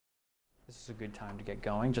This is a good time to get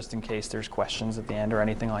going, just in case there's questions at the end or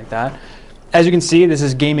anything like that. As you can see, this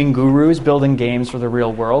is Gaming Gurus, building games for the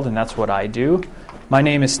real world, and that's what I do. My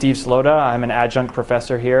name is Steve Slota. I'm an adjunct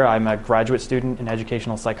professor here. I'm a graduate student in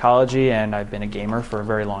educational psychology, and I've been a gamer for a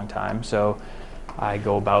very long time. So I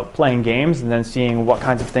go about playing games and then seeing what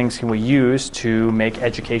kinds of things can we use to make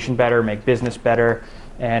education better, make business better,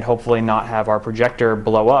 and hopefully not have our projector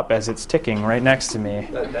blow up as it's ticking right next to me.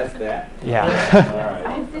 That's that? Yeah. All right.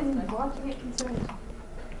 I've been watching it concerned.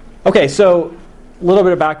 Okay, so a little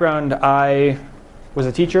bit of background. I was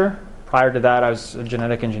a teacher. Prior to that, I was a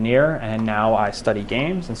genetic engineer, and now I study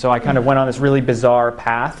games. And so I kind of went on this really bizarre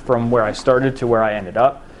path from where I started to where I ended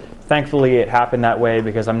up. Thankfully, it happened that way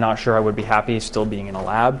because I'm not sure I would be happy still being in a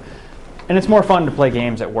lab. And it's more fun to play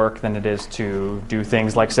games at work than it is to do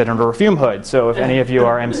things like sit under a fume hood. So if any of you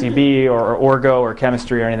are MCB or Orgo or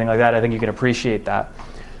chemistry or anything like that, I think you can appreciate that.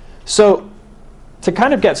 So to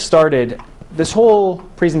kind of get started, this whole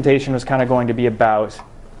presentation was kind of going to be about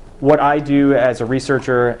what I do as a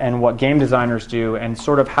researcher and what game designers do, and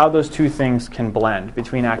sort of how those two things can blend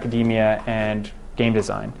between academia and game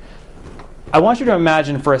design. I want you to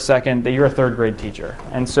imagine for a second that you're a third grade teacher.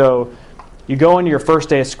 And so you go into your first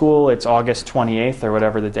day of school, it's August 28th or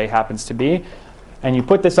whatever the day happens to be, and you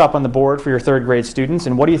put this up on the board for your third grade students,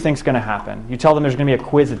 and what do you think is going to happen? You tell them there's going to be a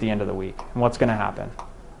quiz at the end of the week, and what's going to happen?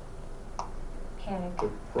 Panic.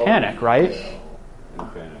 Panic, right?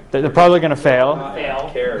 Panic. They're probably going to fail.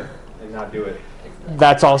 Not care and not do it.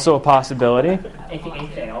 That's also a possibility. AKA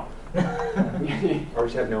fail. Or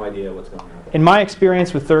just have no idea what's going on. In my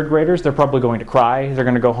experience with third graders, they're probably going to cry. They're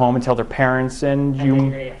going to go home and tell their parents, and You're gonna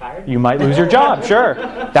get fired? you might lose your job. Sure.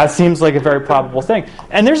 That seems like a very probable thing.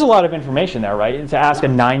 And there's a lot of information there, right? To ask a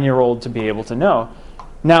 9-year-old to be able to know.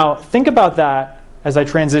 Now, think about that as I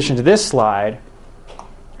transition to this slide,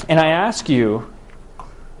 and I ask you,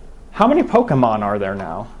 how many Pokemon are there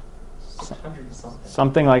now? 100 something.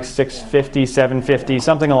 Something like 650, 750,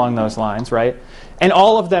 something along those lines, right? And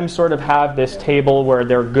all of them sort of have this table where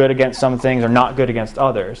they're good against some things or not good against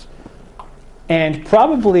others. And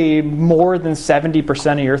probably more than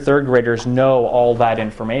 70% of your third graders know all that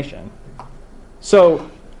information. So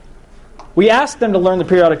we asked them to learn the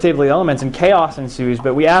periodic table of the elements, and chaos ensues,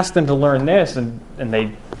 but we asked them to learn this, and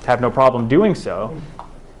they have no problem doing so.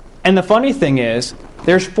 And the funny thing is,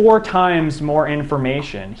 there's 4 times more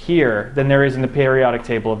information here than there is in the periodic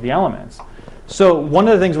table of the elements. So one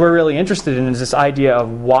of the things we're really interested in is this idea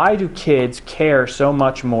of why do kids care so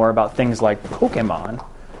much more about things like Pokemon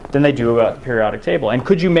than they do about the periodic table? And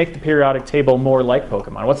could you make the periodic table more like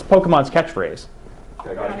Pokemon? What's Pokemon's catchphrase?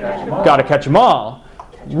 Gotta catch 'em all.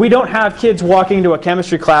 We don't have kids walking into a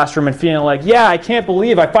chemistry classroom and feeling like, yeah, I can't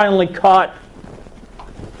believe I finally caught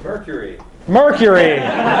Mercury.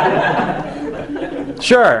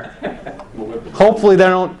 Sure. Hopefully they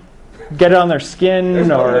don't get it on their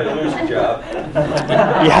skin or... Lose your job.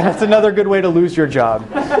 Yeah, that's another good way to lose your job.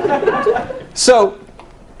 So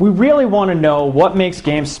we really want to know what makes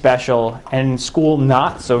games special and school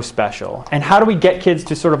not so special. And how do we get kids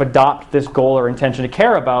to sort of adopt this goal or intention to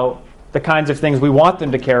care about the kinds of things we want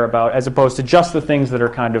them to care about as opposed to just the things that are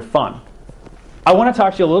kind of fun. I want to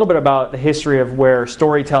talk to you a little bit about the history of where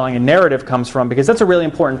storytelling and narrative comes from, because that's a really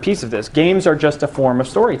important piece of this. Games are just a form of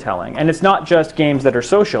storytelling. And it's not just games that are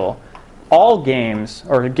social. All games,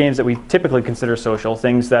 or games that we typically consider social,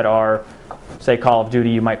 things that are, say, Call of Duty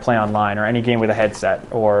you might play online, or any game with a headset,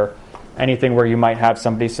 or anything where you might have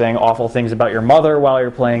somebody saying awful things about your mother while you're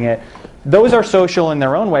playing it, those are social in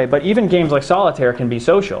their own way, but even games like solitaire can be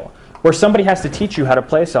social, where somebody has to teach you how to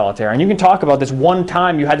play solitaire. And you can talk about this one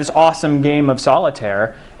time you had this awesome game of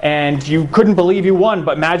solitaire, and you couldn't believe you won,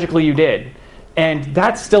 but magically you did. And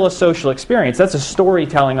that's still a social experience. That's a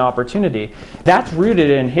storytelling opportunity. That's rooted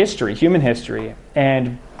in history, human history.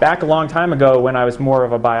 And back a long time ago, when I was more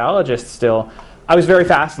of a biologist still, I was very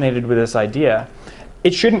fascinated with this idea.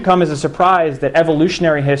 It shouldn't come as a surprise that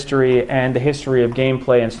evolutionary history and the history of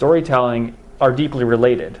gameplay and storytelling are deeply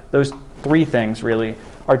related. Those 3 things really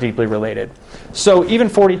are deeply related. So even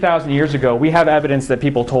 40,000 years ago, we have evidence that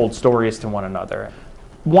people told stories to one another.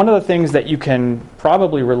 One of the things that you can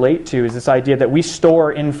probably relate to is this idea that we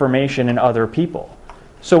store information in other people.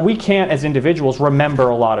 So we can't, as individuals, remember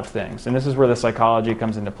a lot of things. And this is where the psychology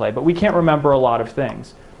comes into play. But we can't remember a lot of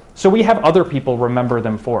things. So we have other people remember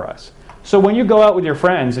them for us. So when you go out with your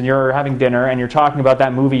friends and you're having dinner and you're talking about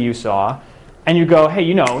that movie you saw, and you go, hey,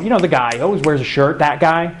 you know the guy who always wears a shirt, that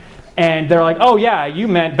guy? And they're like, oh yeah, you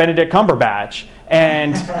meant Benedict Cumberbatch.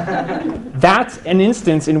 And that's an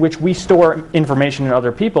instance in which we store information in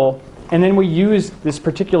other people. And then we use this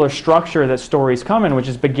particular structure that stories come in, which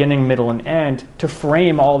is beginning, middle, and end, to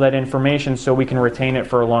frame all that information so we can retain it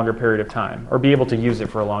for a longer period of time, or be able to use it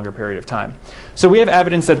for a longer period of time. So we have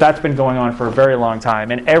evidence that that's been going on for a very long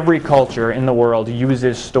time, and every culture in the world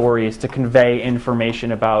uses stories to convey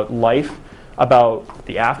information about life, about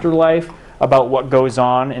the afterlife, about what goes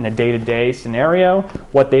on in a day-to-day scenario,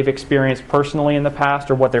 what they've experienced personally in the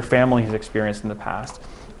past, or what their family has experienced in the past.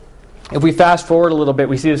 If we fast forward a little bit,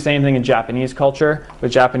 we see the same thing in Japanese culture,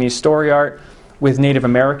 with Japanese story art, with Native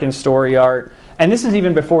American story art. And this is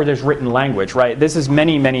even before there's written language, right? This is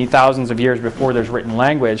many, many thousands of years before there's written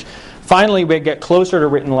language. Finally, we get closer to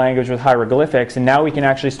written language with hieroglyphics, and now we can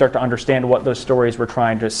actually start to understand what those stories were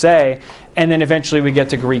trying to say. And then eventually we get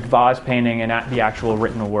to Greek vase painting and the actual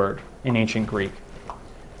written word in ancient Greek.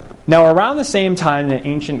 Now, around the same time that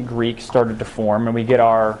ancient Greek started to form, and we get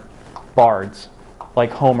our bards,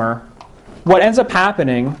 like Homer, what ends up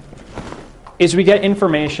happening is we get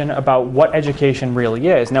information about what education really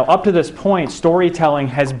is. Now, up to this point, storytelling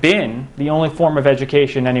has been the only form of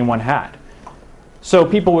education anyone had. So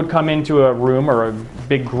people would come into a room or a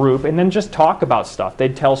big group and then just talk about stuff.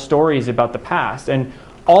 They'd tell stories about the past. And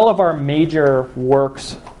all of our major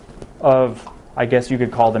works of, I guess you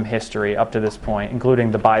could call them history up to this point,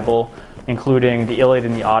 including the Bible, including the Iliad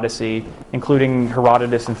and the Odyssey, including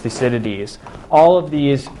Herodotus and Thucydides, all of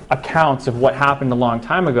these accounts of what happened a long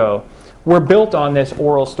time ago were built on this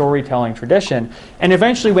oral storytelling tradition. And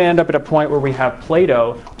eventually we end up at a point where we have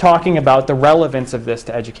Plato talking about the relevance of this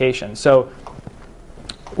to education. So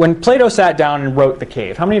when Plato sat down and wrote The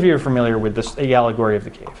Cave, how many of you are familiar with the allegory of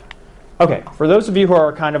the cave? Okay, for those of you who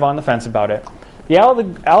are kind of on the fence about it, the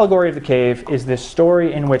allegory of the cave is this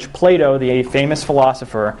story in which Plato, the famous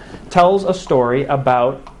philosopher, tells a story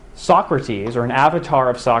about Socrates, or an avatar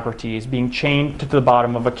of Socrates, being chained to the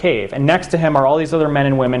bottom of a cave. And next to him are all these other men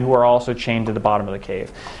and women who are also chained to the bottom of the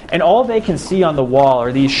cave. And all they can see on the wall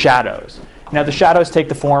are these shadows. Now, the shadows take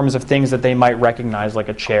the forms of things that they might recognize, like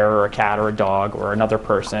a chair or a cat or a dog or another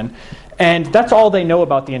person. And that's all they know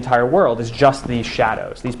about the entire world, is just these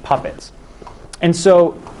shadows, these puppets. And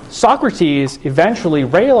so Socrates eventually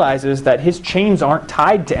realizes that his chains aren't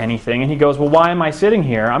tied to anything, and he goes, well, why am I sitting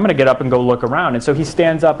here? I'm going to get up and go look around. And so he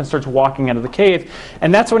stands up and starts walking out of the cave,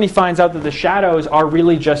 and that's when he finds out that the shadows are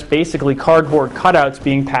really just basically cardboard cutouts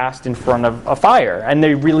being passed in front of a fire, and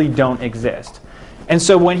they really don't exist. And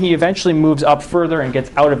so when he eventually moves up further and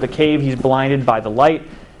gets out of the cave, he's blinded by the light,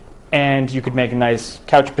 and you could make a nice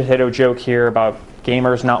couch potato joke here about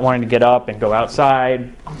gamers not wanting to get up and go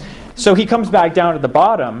outside. So he comes back down to the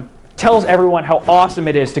bottom, tells everyone how awesome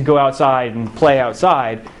it is to go outside and play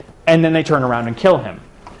outside, and then they turn around and kill him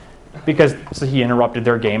because he interrupted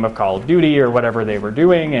their game of Call of Duty or whatever they were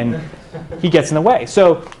doing, and he gets in the way.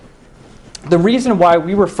 So the reason why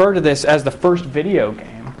we refer to this as the first video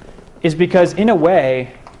game is because, in a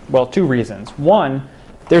way, well, two reasons. One,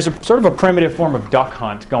 there's a sort of a primitive form of duck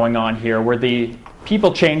hunt going on here where the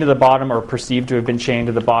people chained to the bottom, or perceived to have been chained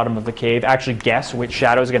to the bottom of the cave, actually guess which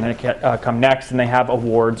shadow is going to come next, and they have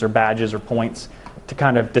awards or badges or points to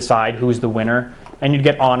kind of decide who's the winner. And you'd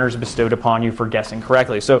get honors bestowed upon you for guessing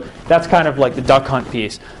correctly. So that's kind of like the duck hunt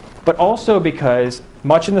piece. But also because,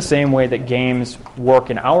 much in the same way that games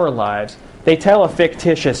work in our lives, they tell a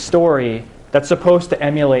fictitious story that's supposed to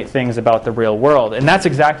emulate things about the real world. And that's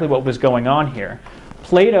exactly what was going on here.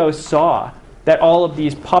 Plato saw that all of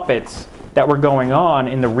these puppets that were going on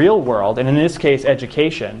in the real world, and in this case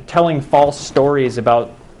education, telling false stories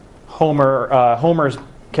about Homer's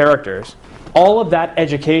characters, all of that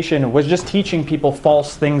education was just teaching people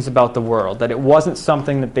false things about the world, that it wasn't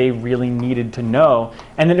something that they really needed to know,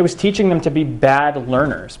 and that it was teaching them to be bad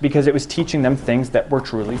learners because it was teaching them things that were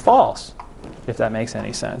truly false, if that makes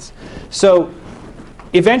any sense. So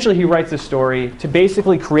eventually he writes this story to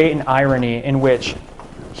basically create an irony in which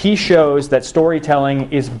he shows that storytelling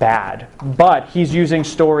is bad, but he's using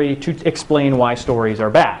story to explain why stories are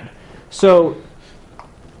bad. So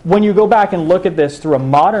when you go back and look at this through a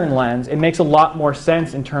modern lens, it makes a lot more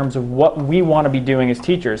sense in terms of what we want to be doing as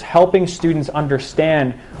teachers, helping students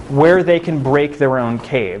understand where they can break their own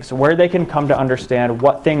caves, where they can come to understand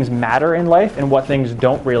what things matter in life and what things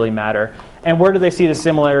don't really matter, and where do they see the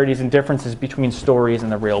similarities and differences between stories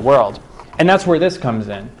and the real world. And that's where this comes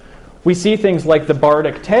in. We see things like the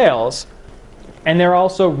bardic tales, and they're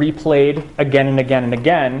also replayed again and again and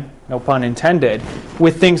again, no pun intended,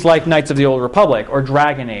 with things like Knights of the Old Republic, or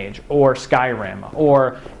Dragon Age, or Skyrim,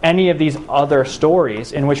 or any of these other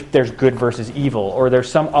stories in which there's good versus evil, or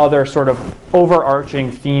there's some other sort of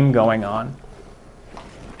overarching theme going on.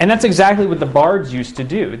 And that's exactly what the bards used to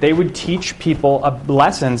do. They would teach people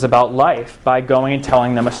lessons about life by going and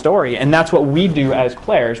telling them a story. And that's what we do as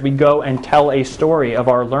players. We go and tell a story of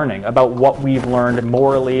our learning, about what we've learned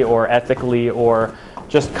morally or ethically or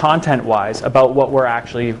just content-wise about what we're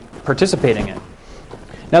actually participating in.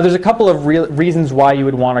 Now, there's a couple of reasons why you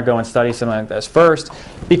would want to go and study something like this. First,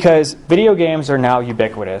 because video games are now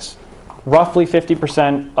ubiquitous. Roughly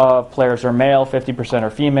 50% of players are male, 50% are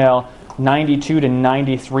female. 92 to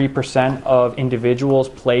 93% of individuals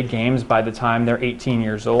play games by the time they're 18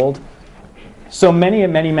 years old. So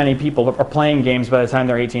many people are playing games by the time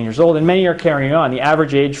they're 18 years old, and many are carrying on. The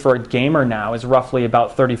average age for a gamer now is roughly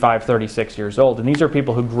about 35, 36 years old. And these are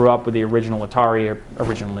people who grew up with the original Atari or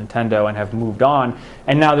original Nintendo and have moved on.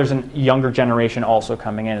 And now there's a younger generation also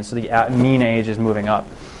coming in, so the mean age is moving up.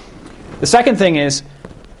 The second thing is,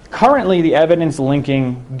 currently, the evidence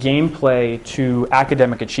linking gameplay to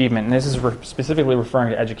academic achievement, and this is specifically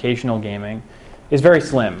referring to educational gaming, is very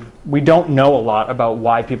slim. We don't know a lot about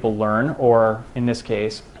why people learn, or in this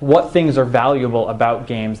case, what things are valuable about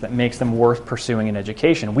games that makes them worth pursuing in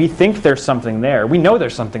education. We think there's something there. We know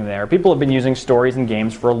there's something there. People have been using stories in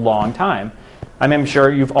games for a long time. I'm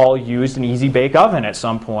sure you've all used an easy bake oven at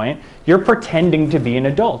some point. You're pretending to be an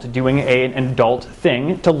adult, doing an adult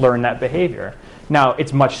thing to learn that behavior. Now,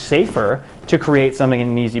 it's much safer to create something in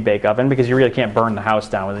an easy bake oven because you really can't burn the house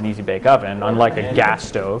down with an easy bake oven, unlike a gas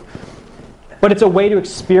stove. But it's a way to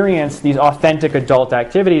experience these authentic adult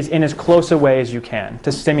activities in as close a way as you can,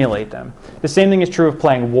 to simulate them. The same thing is true of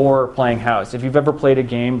playing war or playing house. If you've ever played a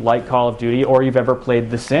game like Call of Duty or you've ever played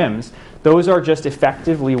The Sims, those are just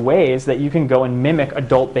effectively ways that you can go and mimic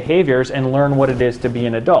adult behaviors and learn what it is to be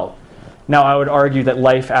an adult. Now, I would argue that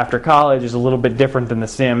life after college is a little bit different than The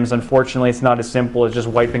Sims. Unfortunately, it's not as simple as just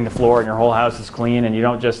wiping the floor and your whole house is clean, and you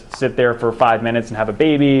don't just sit there for 5 minutes and have a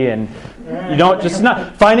baby, and you don't just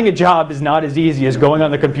not finding a job is not as easy as going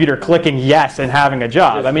on the computer, clicking yes, and having a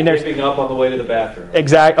job. Just there's giving up on the way to the bathroom.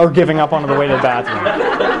 Exactly, or giving up on the way to the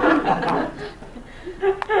bathroom.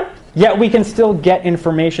 Yet we can still get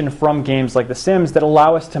information from games like The Sims that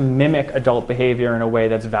allow us to mimic adult behavior in a way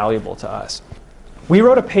that's valuable to us. We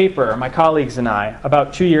wrote a paper, my colleagues and I,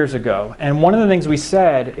 about 2 years ago, and one of the things we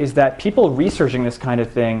said is that people researching this kind of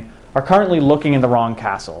thing are currently looking in the wrong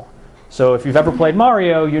castle. So if you've ever played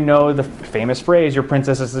Mario, you know the famous phrase, your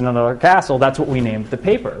princess is in another castle. That's what we named the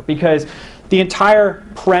paper, because the entire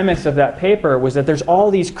premise of that paper was that there's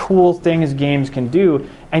all these cool things games can do,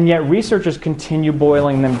 and yet researchers continue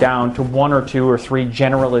boiling them down to 1 or 2 or 3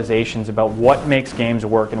 generalizations about what makes games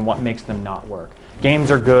work and what makes them not work.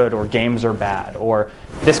 Games are good or games are bad, or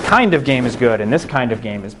this kind of game is good and this kind of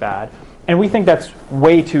game is bad. And we think that's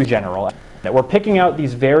way too general. That we're picking out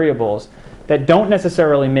these variables that don't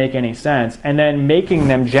necessarily make any sense and then making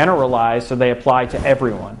them generalized so they apply to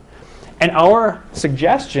everyone. And our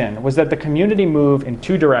suggestion was that the community move in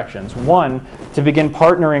 2 directions. One, to begin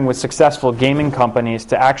partnering with successful gaming companies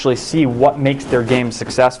to actually see what makes their games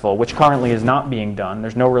successful, which currently is not being done.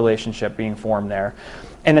 There's no relationship being formed there.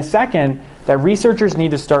 And the second, that researchers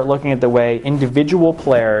need to start looking at the way individual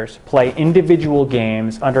players play individual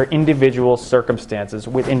games under individual circumstances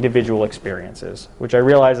with individual experiences, which I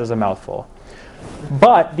realize is a mouthful.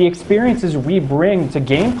 But the experiences we bring to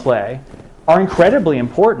gameplay are incredibly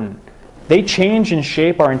important. They change and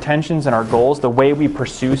shape our intentions and our goals, the way we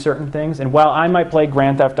pursue certain things. And while I might play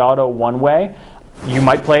Grand Theft Auto one way, you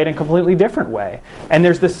might play it in a completely different way. And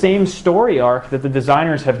there's the same story arc that the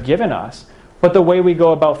designers have given us, but the way we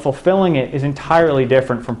go about fulfilling it is entirely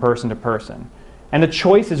different from person to person. And the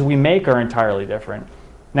choices we make are entirely different.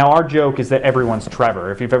 Now, our joke is that everyone's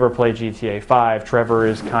Trevor. If you've ever played GTA 5, Trevor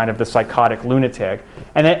is kind of the psychotic lunatic.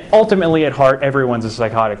 And that ultimately, at heart, everyone's a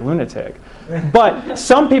psychotic lunatic. But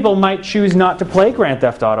some people might choose not to play Grand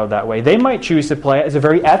Theft Auto that way. They might choose to play it as a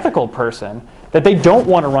very ethical person, that they don't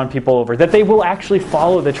want to run people over, that they will actually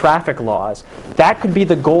follow the traffic laws. That could be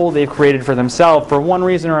the goal they've created for themselves for one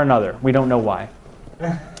reason or another. We don't know why.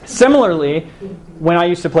 Similarly, when I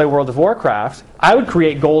used to play World of Warcraft, I would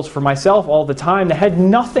create goals for myself all the time that had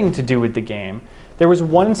nothing to do with the game. There was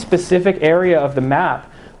one specific area of the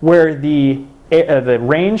map where the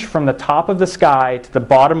range from the top of the sky to the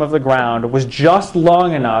bottom of the ground was just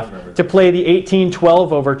long enough to play the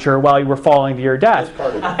 1812 overture while you were falling to your death.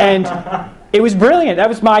 And it was brilliant. That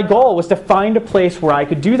was my goal, was to find a place where I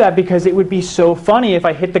could do that, because it would be so funny if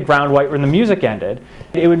I hit the ground right when the music ended.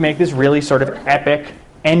 It would make this really sort of epic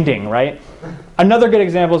ending, right? Another good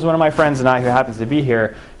example is one of my friends and I, who happens to be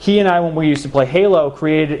here. He and I, when we used to play Halo,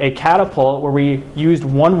 created a catapult where we used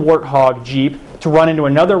one Warthog Jeep to run into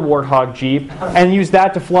another Warthog Jeep and use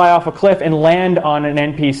that to fly off a cliff and land on an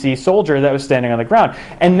NPC soldier that was standing on the ground.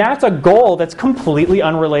 And that's a goal that's completely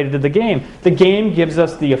unrelated to the game. The game gives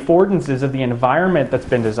us the affordances of the environment that's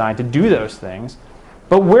been designed to do those things.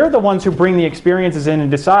 But we're the ones who bring the experiences in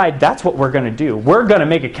and decide that's what we're going to do. We're going to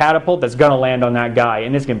make a catapult that's going to land on that guy,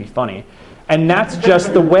 and it's going to be funny. And that's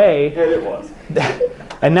just the way. And it was.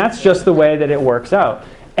 And that's just the way that it works out.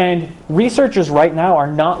 And researchers right now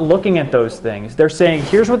are not looking at those things. They're saying,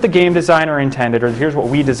 here's what the game designer intended, or here's what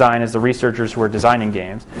we design as the researchers who are designing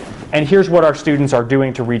games, and here's what our students are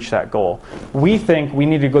doing to reach that goal. We think we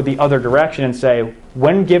need to go the other direction and say,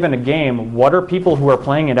 when given a game, what are people who are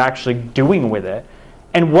playing it actually doing with it?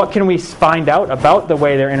 And what can we find out about the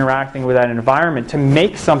way they're interacting with that environment to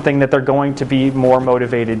make something that they're going to be more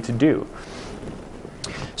motivated to do?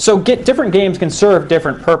 So different games can serve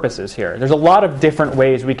different purposes here. There's a lot of different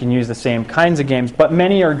ways we can use the same kinds of games, but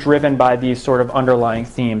many are driven by these sort of underlying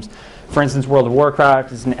themes. For instance, World of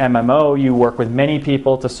Warcraft is an MMO. You work with many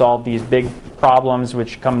people to solve these big problems,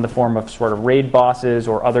 which come in the form of sort of raid bosses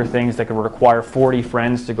or other things that could require 40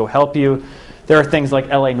 friends to go help you. There are things like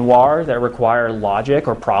LA Noire that require logic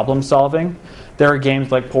or problem solving. There are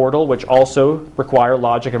games like Portal, which also require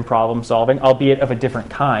logic and problem solving, albeit of a different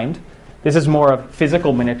kind. This is more of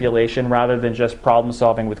physical manipulation rather than just problem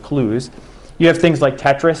solving with clues. You have things like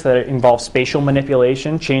Tetris that involve spatial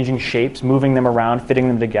manipulation, changing shapes, moving them around, fitting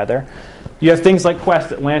them together. You have things like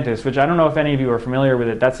Quest Atlantis, which I don't know if any of you are familiar with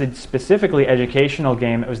it. That's a specifically educational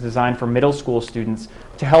game that was designed for middle school students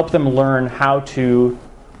to help them learn how to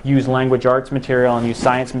use language arts material and use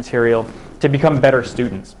science material to become better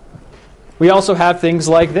students. We also have things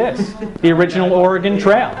like this, the original Oregon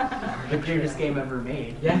Trail. The greatest game ever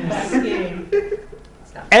made. Yes. Game.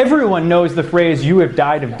 Everyone knows the phrase, "you have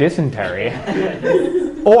died of dysentery,"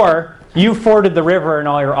 or "you forded the river and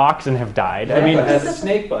all your oxen have died." I mean, has a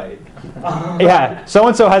snake bite. yeah,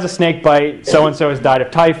 so-and-so has a snake bite, so-and-so has died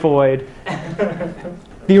of typhoid.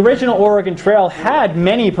 The original Oregon Trail had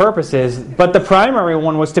many purposes, but the primary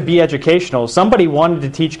one was to be educational. Somebody wanted to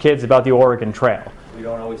teach kids about the Oregon Trail. We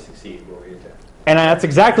don't always succeed where we attempt. And that's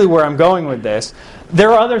exactly where I'm going with this.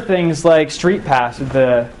 There are other things like Street Pass with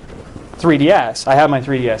the 3DS. I have my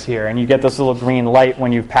 3DS here, and you get this little green light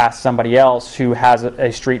when you pass somebody else who has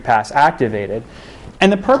a Street Pass activated. And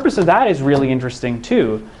the purpose of that is really interesting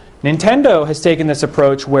too. Nintendo has taken this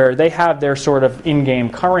approach where they have their sort of in-game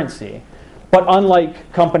currency. But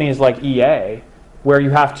unlike companies like EA, where you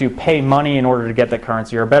have to pay money in order to get that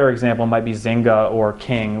currency, or a better example might be Zynga or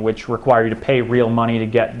King, which require you to pay real money to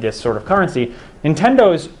get this sort of currency,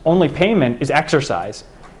 Nintendo's only payment is exercise.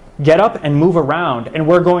 Get up and move around, and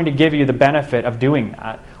we're going to give you the benefit of doing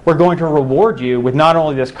that. We're going to reward you with not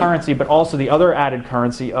only this currency, but also the other added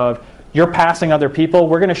currency of you're passing other people,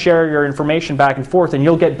 we're going to share your information back and forth, and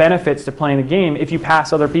you'll get benefits to playing the game if you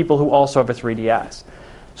pass other people who also have a 3DS.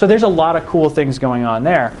 So there's a lot of cool things going on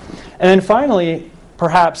there. And then finally,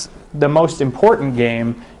 perhaps the most important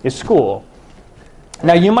game is school.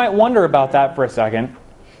 Now you might wonder about that for a second.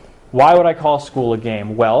 Why would I call school a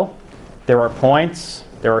game? Well, there are points,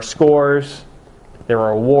 there are scores, there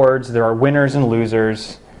are awards, there are winners and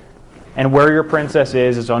losers, and where your princess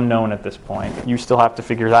is unknown at this point. You still have to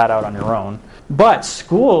figure that out on your own. But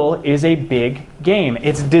school is a big game.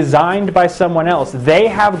 It's designed by someone else. They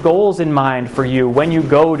have goals in mind for you when you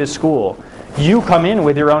go to school. You come in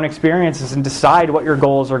with your own experiences and decide what your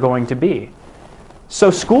goals are going to be.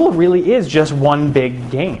 So school really is just one big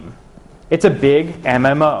game. It's a big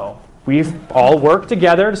MMO. We've all worked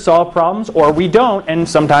together to solve problems, or we don't, and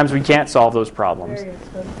sometimes we can't solve those problems.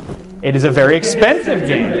 It is a very expensive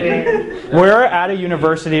game. We're at a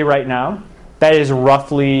university right now that is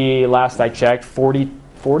roughly, last I checked,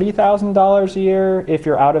 $40,000 a year if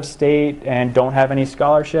you're out of state and don't have any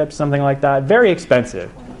scholarships, something like that. Very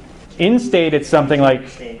expensive. In-state, it's something like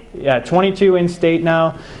 22 in-state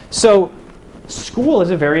now. So school is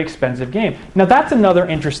a very expensive game. Now that's another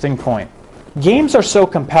interesting point. Games are so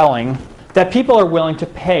compelling that people are willing to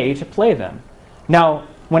pay to play them. Now,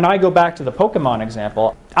 when I go back to the Pokemon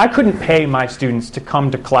example, I couldn't pay my students to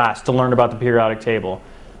come to class to learn about the periodic table.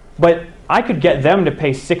 But I could get them to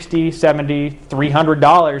pay $60, $70,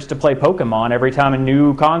 $300 to play Pokemon every time a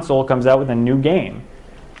new console comes out with a new game.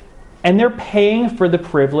 And they're paying for the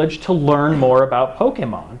privilege to learn more about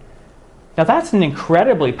Pokemon. Now that's an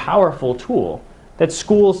incredibly powerful tool that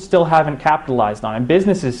schools still haven't capitalized on and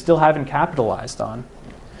businesses still haven't capitalized on.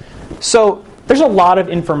 So there's a lot of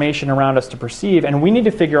information around us to perceive, and we need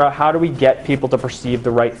to figure out how do we get people to perceive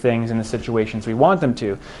the right things in the situations we want them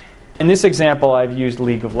to. In this example, I've used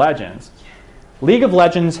League of Legends. League of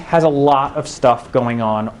Legends has a lot of stuff going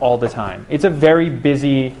on all the time. It's a very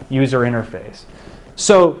busy user interface.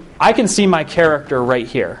 So I can see my character right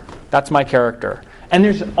here. That's my character. And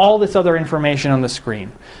there's all this other information on the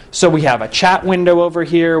screen. So we have a chat window over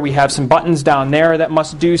here. We have some buttons down there that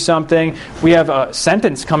must do something. We have a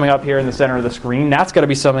sentence coming up here in the center of the screen. That's got to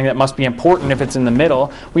be something that must be important if it's in the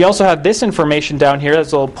middle. We also have this information down here.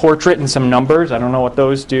 That's a little portrait and some numbers. I don't know what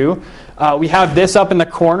those do. We have this up in the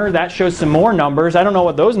corner. That shows some more numbers. I don't know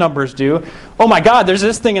what those numbers do. Oh my God, there's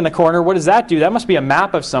this thing in the corner. What does that do? That must be a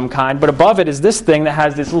map of some kind. But above it is this thing that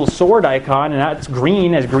has this little sword icon, and that's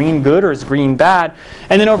green. Is green good or is green bad?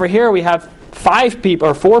 And then over here we have 5 people,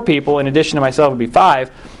 or 4 people, in addition to myself, would be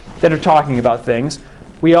 5, that are talking about things.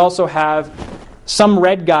 We also have some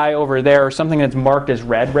red guy over there, or something that's marked as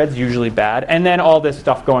red. Red's usually bad. And then all this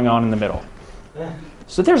stuff going on in the middle.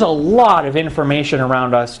 So there's a lot of information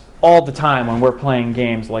around us all the time when we're playing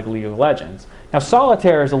games like League of Legends. Now,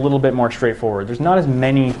 Solitaire is a little bit more straightforward. There's not as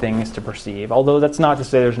many things to perceive, although that's not to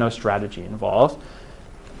say there's no strategy involved.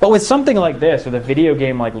 But with something like this, with a video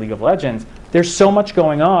game like League of Legends, there's so much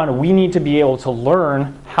going on, we need to be able to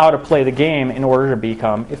learn how to play the game in order to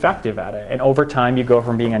become effective at it. And over time, you go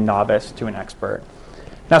from being a novice to an expert.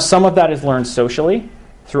 Now, some of that is learned socially,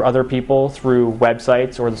 through other people, through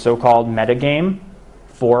websites, or the so-called metagame,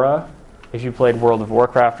 fora. If you played World of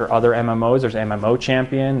Warcraft or other MMOs, there's MMO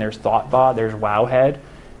Champion, there's Thoughtbot, there's Wowhead.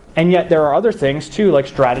 And yet there are other things too, like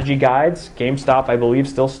strategy guides. GameStop, I believe,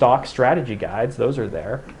 still stocks strategy guides. Those are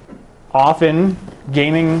there. Often,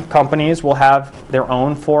 gaming companies will have their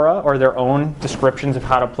own fora or their own descriptions of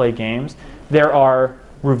how to play games. There are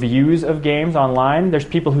reviews of games online. There's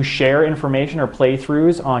people who share information or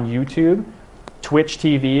playthroughs on YouTube. Twitch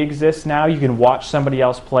TV exists now. You can watch somebody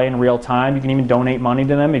else play in real time. You can even donate money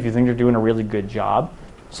to them if you think they're doing a really good job.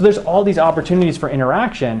 So there's all these opportunities for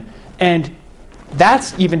interaction, and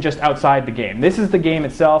that's even just outside the game. This is the game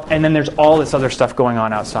itself, and then there's all this other stuff going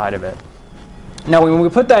on outside of it. Now, when we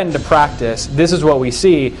put that into practice, this is what we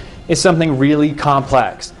see is something really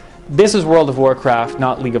complex. This is World of Warcraft,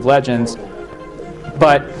 not League of Legends,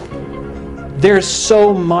 but there's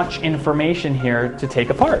so much information here to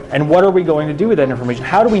take apart. And what are we going to do with that information?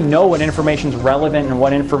 How do we know what information is relevant and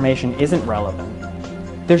what information isn't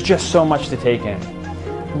relevant? There's just so much to take in.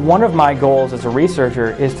 One of my goals as a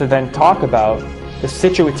researcher is to then talk about the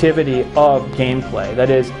situativity of gameplay.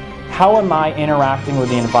 That is, how am I interacting with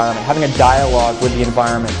the environment, having a dialogue with the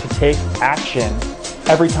environment to take action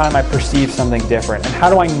every time I perceive something different? And how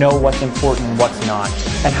do I know what's important and what's not?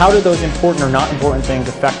 And how do those important or not important things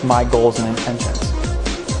affect my goals and intentions?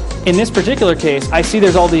 In this particular case, I see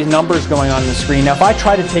there's all these numbers going on the screen. Now, if I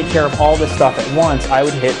try to take care of all this stuff at once, I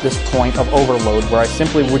would hit this point of overload where I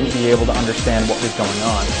simply wouldn't be able to understand what was going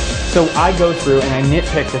on. So I go through and I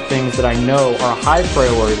nitpick the things that I know are a high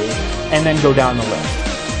priority and then go down the list.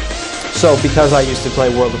 So because I used to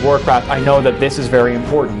play World of Warcraft, I know that this is very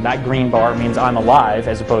important. That green bar means I'm alive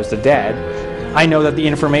as opposed to dead. I know that the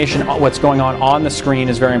information, what's going on the screen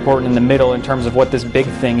is very important in the middle in terms of what this big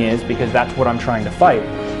thing is, because that's what I'm trying to fight.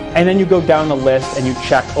 And then you go down the list and you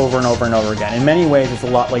check over and over and over again. In many ways, it's a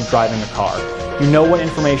lot like driving a car. You know what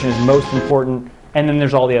information is most important, and then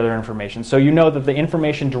there's all the other information. So you know that the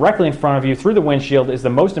information directly in front of you through the windshield is the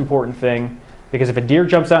most important thing, because if a deer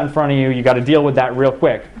jumps out in front of you, you got to deal with that real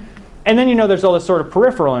quick. And then you know there's all this sort of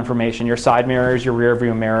peripheral information, your side mirrors, your rear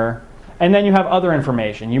view mirror. And then you have other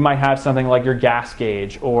information. You might have something like your gas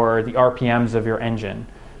gauge or the RPMs of your engine.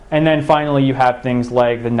 And then finally you have things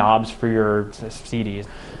like the knobs for your CDs.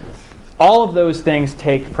 All of those things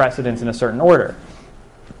take precedence in a certain order.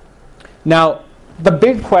 Now, the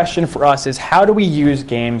big question for us is, how do we use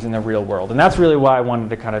games in the real world? And that's really why I wanted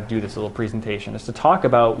to kind of do this little presentation, is to talk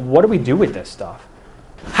about what do we do with this stuff?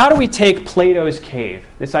 How do we take Plato's cave,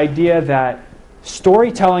 this idea that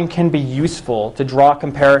storytelling can be useful to draw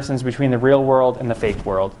comparisons between the real world and the fake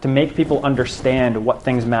world, to make people understand what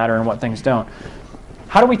things matter and what things don't?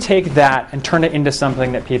 How do we take that and turn it into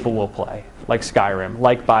something that people will play, like Skyrim,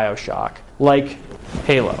 like Bioshock, like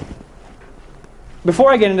Halo?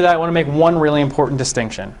 Before I get into that, I want to make one really important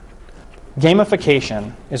distinction.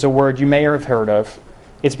 Gamification is a word you may have heard of.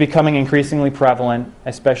 It's becoming increasingly prevalent,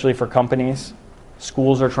 especially for companies.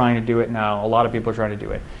 Schools are trying to do it now. A lot of people are trying to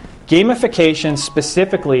do it. Gamification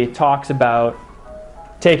specifically talks about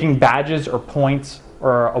taking badges or points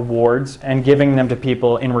or awards and giving them to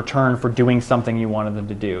people in return for doing something you wanted them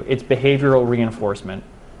to do. It's behavioral reinforcement.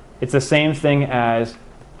 It's the same thing as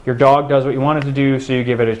your dog does what you want it to do, so you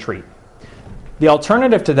give it a treat. The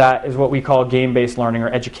alternative to that is what we call game-based learning or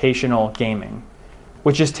educational gaming.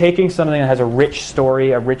 which is taking something that has a rich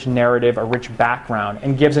story, a rich narrative, a rich background,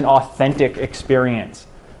 and gives an authentic experience.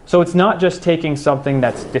 So it's not just taking something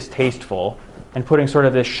that's distasteful and putting sort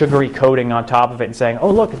of this sugary coating on top of it and saying, oh,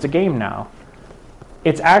 look, it's a game now.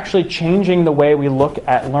 It's actually changing the way we look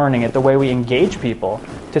at learning, at the way we engage people,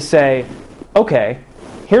 to say, okay,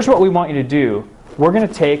 here's what we want you to do. We're going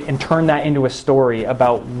to take and turn that into a story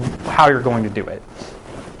about how you're going to do it.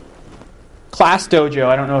 Class Dojo,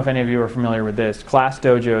 I don't know if any of you are familiar with this. Class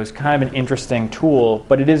Dojo is kind of an interesting tool,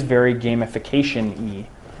 but it is very gamification-y,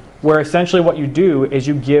 where essentially what you do is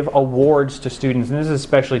you give awards to students, and this is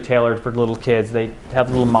especially tailored for little kids. They have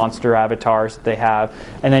little monster avatars that they have,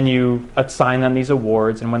 and then you assign them these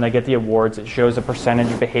awards, and when they get the awards, it shows a percentage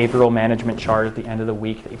behavioral management chart at the end of the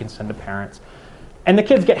week that you can send to parents. And the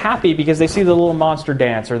kids get happy because they see the little monster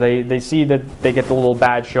dance, or they see that they get the little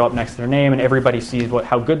badge show up next to their name, and everybody sees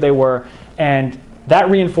how good they were, and that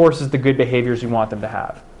reinforces the good behaviors you want them to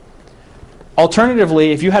have.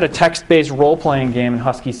 Alternatively, if you had a text-based role-playing game in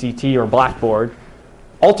Husky CT or Blackboard,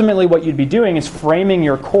 ultimately what you'd be doing is framing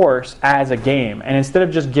your course as a game. And instead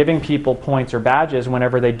of just giving people points or badges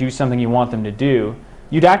whenever they do something you want them to do,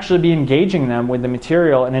 you'd actually be engaging them with the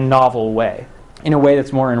material in a novel way, in a way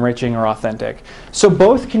that's more enriching or authentic. So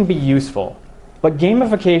both can be useful, but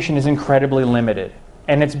gamification is incredibly limited.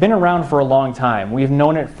 And it's been around for a long time. We've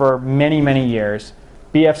known it for many, many years.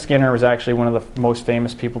 B.F. Skinner was actually one of the most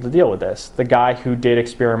famous people to deal with this. The guy who did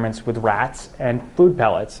experiments with rats and food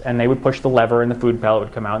pellets, and they would push the lever and the food pellet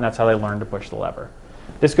would come out, and that's how they learned to push the lever.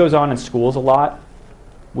 This goes on in schools a lot.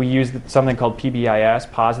 We use something called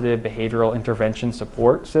PBIS, Positive Behavioral Intervention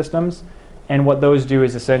Support Systems, and what those do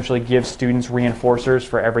is essentially give students reinforcers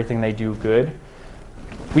for everything they do good.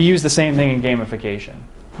 We use the same thing in gamification.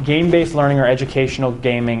 Game-based learning or educational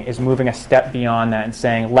gaming is moving a step beyond that and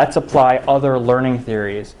saying, let's apply other learning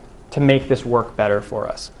theories to make this work better for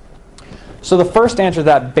us. So the first answer to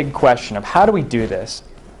that big question of how do we do this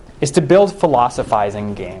is to build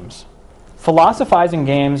philosophizing games. Philosophizing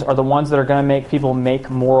games are the ones that are going to make people make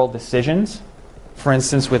moral decisions. For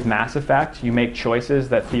instance, with Mass Effect, you make choices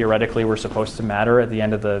that theoretically were supposed to matter at the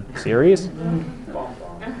end of the series.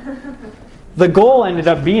 The goal ended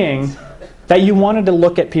up being that you wanted to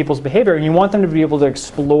look at people's behavior and you want them to be able to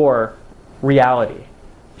explore reality.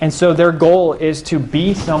 And so their goal is to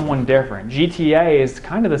be someone different. GTA is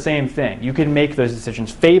kind of the same thing. You can make those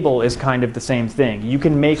decisions. Fable is kind of the same thing. You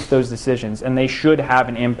can make those decisions, and they should have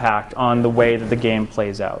an impact on the way that the game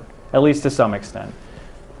plays out, at least to some extent.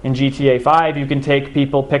 In GTA 5, you can take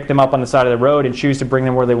people, pick them up on the side of the road, and choose to bring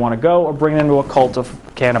them where they want to go, or bring them to a cult of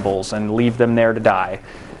cannibals and leave them there to die.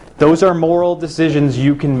 Those are moral decisions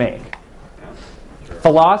you can make.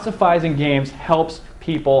 Philosophizing games helps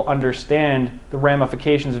people understand the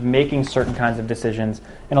ramifications of making certain kinds of decisions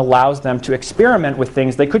and allows them to experiment with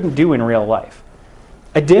things they couldn't do in real life.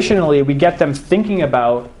 Additionally, we get them thinking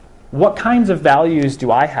about what kinds of values do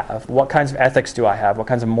I have? What kinds of ethics do I have? What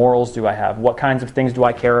kinds of morals do I have? What kinds of things do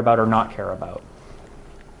I care about or not care about?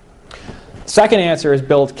 Second answer is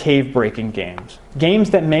build cave-breaking games. Games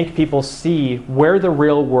that make people see where the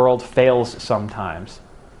real world fails sometimes,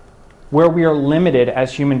 where we are limited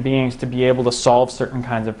as human beings to be able to solve certain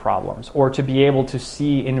kinds of problems or to be able to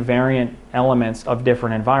see invariant elements of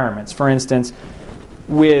different environments. For instance,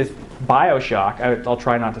 with BioShock, I'll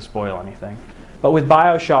try not to spoil anything, but with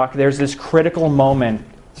BioShock, there's this critical moment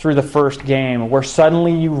through the first game where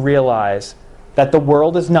suddenly you realize that the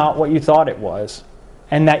world is not what you thought it was,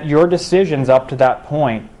 and that your decisions up to that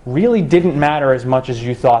point really didn't matter as much as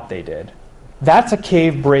you thought they did. That's a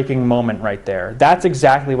cave-breaking moment right there. That's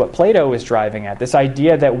exactly what Plato is driving at, this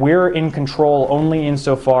idea that we're in control only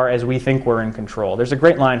insofar as we think we're in control. There's a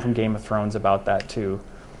great line from Game of Thrones about that too,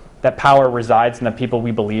 that power resides in the people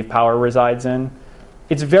we believe power resides in.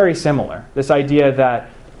 It's very similar, this idea that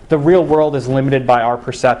the real world is limited by our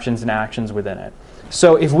perceptions and actions within it.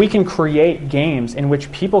 So if we can create games in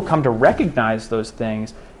which people come to recognize those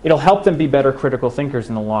things, it'll help them be better critical thinkers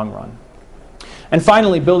in the long run. And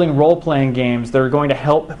finally, building role-playing games that are going to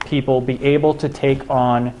help people be able to take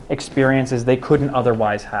on experiences they couldn't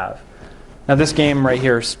otherwise have. Now this game right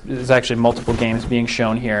here is actually multiple games being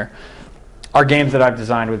shown here, are games that I've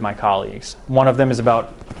designed with my colleagues. One of them is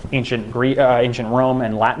about ancient Rome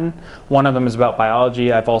and Latin. One of them is about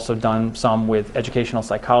biology. I've also done some with educational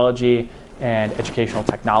psychology and educational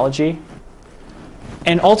technology.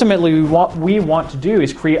 And ultimately, what we want to do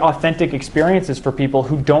is create authentic experiences for people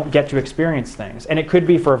who don't get to experience things. And it could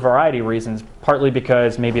be for a variety of reasons, partly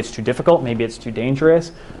because maybe it's too difficult, maybe it's too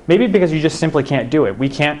dangerous, maybe because you just simply can't do it. We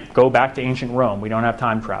can't go back to ancient Rome. We don't have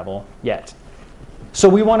time travel yet. So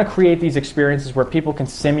we want to create these experiences where people can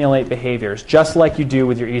simulate behaviors, just like you do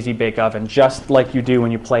with your Easy Bake Oven, just like you do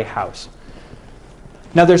when you play house.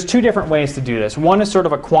 Now there's two different ways to do this. One is sort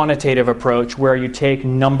of a quantitative approach where you take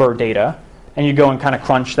number data and you go and kind of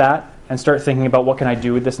crunch that and start thinking about what can I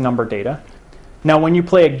do with this number data. Now when you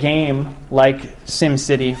play a game like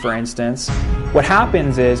SimCity, for instance, what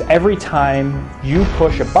happens is every time you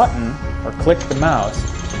push a button or click the mouse,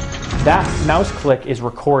 that mouse click is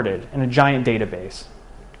recorded in a giant database.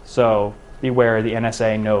 So beware, the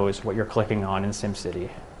NSA knows what you're clicking on in SimCity.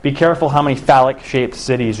 Be careful how many phallic-shaped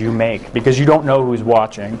cities you make, because you don't know who's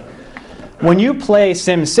watching. When you play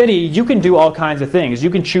SimCity, you can do all kinds of things. You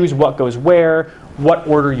can choose what goes where, what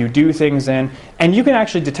order you do things in, and you can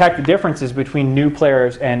actually detect the differences between new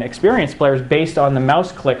players and experienced players based on the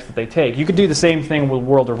mouse clicks that they take. You could do the same thing with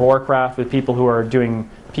World of Warcraft with people who are doing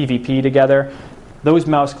PvP together. Those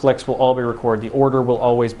mouse clicks will all be recorded. The order will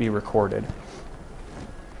always be recorded.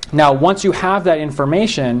 Now, once you have that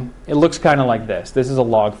information, it looks kind of like this. This is a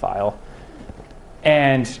log file.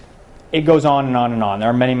 And it goes on and on and on. There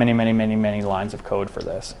are many, many, many, many, many lines of code for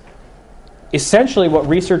this. Essentially, what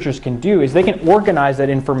researchers can do is they can organize that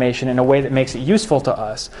information in a way that makes it useful to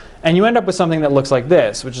us. And you end up with something that looks like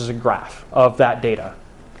this, which is a graph of that data.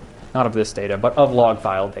 Not of this data, but of log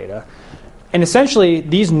file data. And essentially,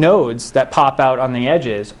 these nodes that pop out on the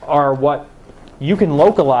edges are what you can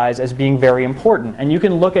localize as being very important. And you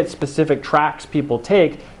can look at specific tracks people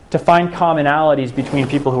take to find commonalities between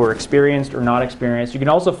people who are experienced or not experienced. You can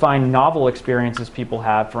also find novel experiences people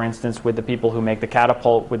have, for instance, with the people who make the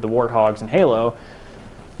catapult with the warthogs in Halo.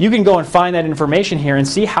 You can go and find that information here and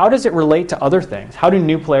see how does it relate to other things. How do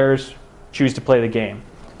new players choose to play the game?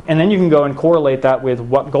 And then you can go and correlate that with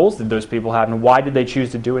what goals did those people have and why did they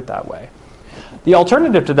choose to do it that way. The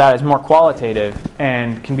alternative to that is more qualitative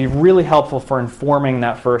and can be really helpful for informing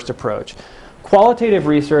that first approach. Qualitative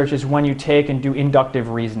research is when you take and do inductive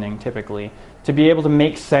reasoning, typically, to be able to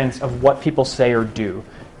make sense of what people say or do.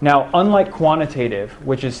 Now, unlike quantitative,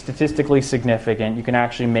 which is statistically significant, you can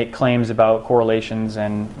actually make claims about correlations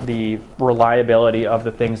and the reliability of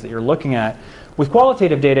the things that you're looking at. With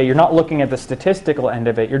qualitative data, you're not looking at the statistical end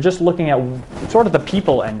of it. You're just looking at sort of the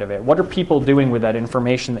people end of it. What are people doing with that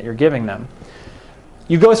information that you're giving them?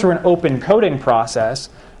 You go through an open coding process,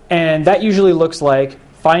 and that usually looks like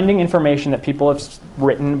finding information that people have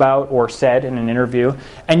written about or said in an interview,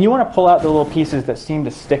 and you want to pull out the little pieces that seem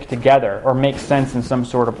to stick together or make sense in some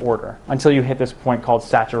sort of order until you hit this point called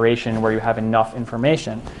saturation where you have enough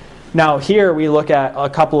information. Now here we look at a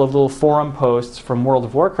couple of little forum posts from World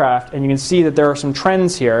of Warcraft, and you can see that there are some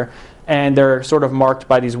trends here, and they're sort of marked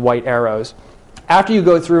by these white arrows. After you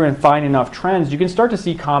go through and find enough trends, you can start to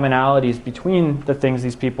see commonalities between the things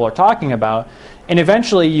these people are talking about, and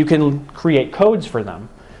eventually you can create codes for them.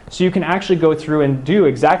 So you can actually go through and do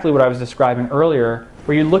exactly what I was describing earlier,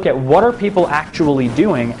 where you look at what are people actually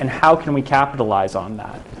doing and how can we capitalize on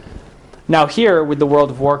that. Now here, with the World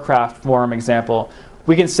of Warcraft forum example,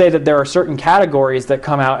 we can say that there are certain categories that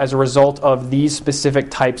come out as a result of these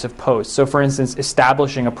specific types of posts. So for instance,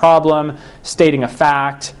 establishing a problem, stating a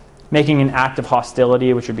fact, making an act of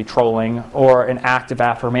hostility, which would be trolling, or an act of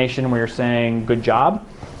affirmation where you're saying, good job.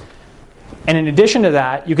 And in addition to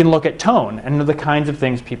that, you can look at tone and the kinds of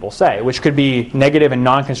things people say, which could be negative and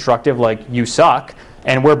non-constructive, like you suck,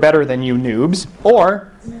 and we're better than you noobs,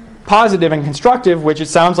 or positive and constructive, which it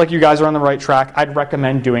sounds like you guys are on the right track, I'd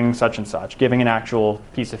recommend doing such and such, giving an actual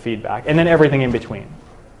piece of feedback, and then everything in between.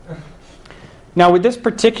 Now with this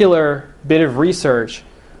particular bit of research,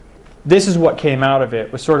 this is what came out of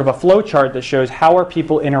it, was sort of a flow chart that shows how are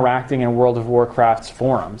people interacting in World of Warcraft's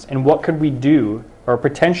forums, and what could we do, or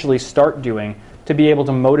potentially start doing, to be able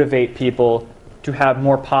to motivate people to have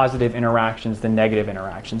more positive interactions than negative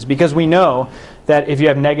interactions. Because we know that if you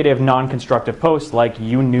have negative, non-constructive posts like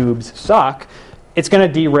you noobs suck, it's going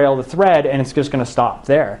to derail the thread and it's just going to stop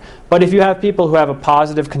there. But if you have people who have a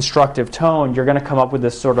positive, constructive tone, you're going to come up with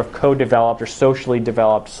this sort of co-developed or socially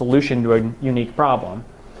developed solution to a unique problem.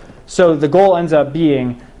 So the goal ends up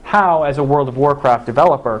being, how, as a World of Warcraft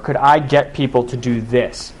developer, could I get people to do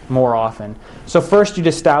this more often? So first you'd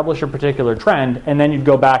establish a particular trend, and then you'd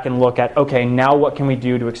go back and look at, okay, now what can we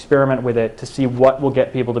do to experiment with it to see what will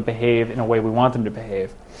get people to behave in a way we want them to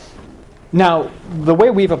behave? Now, the way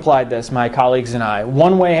we've applied this, my colleagues and I,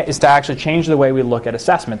 one way is to actually change the way we look at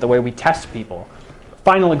assessment, the way we test people.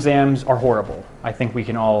 Final exams are horrible. I think we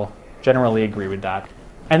can all generally agree with that.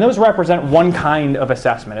 And those represent one kind of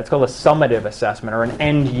assessment. It's called a summative assessment or an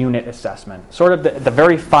end unit assessment. Sort of the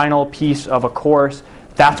very final piece of a course.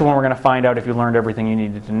 That's when we're going to find out if you learned everything you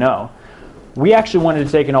needed to know. We actually wanted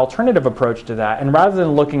to take an alternative approach to that, and rather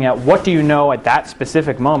than looking at what do you know at that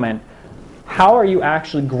specific moment, how are you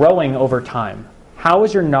actually growing over time? How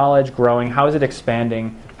is your knowledge growing? How is it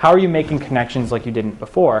expanding? How are you making connections like you didn't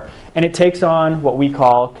before? And it takes on what we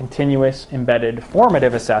call continuous embedded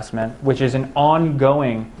formative assessment, which is an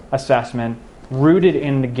ongoing assessment rooted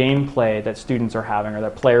in the gameplay that students are having or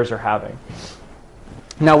that players are having.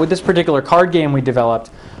 Now, with this particular card game we developed,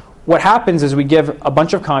 what happens is we give a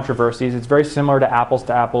bunch of controversies. It's very similar to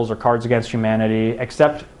Apples or Cards Against Humanity,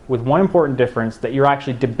 except with one important difference, that you're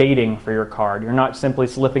actually debating for your card. You're not simply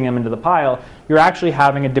slipping them into the pile. You're actually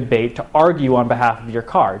having a debate to argue on behalf of your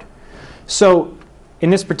card. So in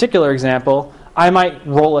this particular example, I might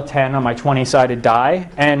roll a 10 on my 20-sided die,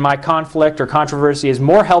 and my conflict or controversy is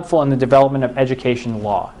more helpful in the development of education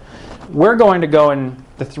law. We're going to go, and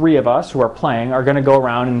the three of us who are playing are going to go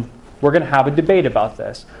around and we're going to have a debate about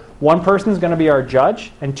this. One person is going to be our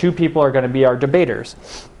judge, and two people are going to be our debaters.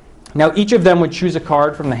 Now, each of them would choose a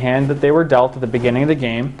card from the hand that they were dealt at the beginning of the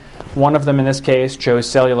game. One of them, in this case, chose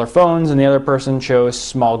cellular phones, and the other person chose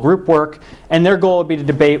small group work. And their goal would be to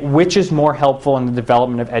debate which is more helpful in the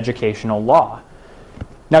development of educational law.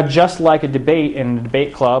 Now, just like a debate in a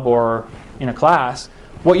debate club or in a class,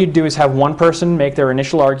 what you'd do is have one person make their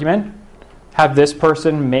initial argument, have this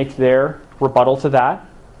person make their rebuttal to that,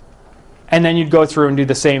 and then you'd go through and do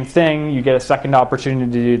the same thing. You get a second opportunity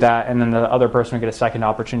to do that, and then the other person would get a second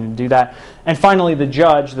opportunity to do that. And finally, the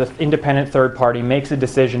judge, the independent third party, makes a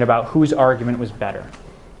decision about whose argument was better.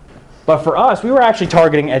 But for us, we were actually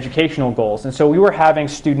targeting educational goals, and so we were having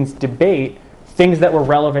students debate things that were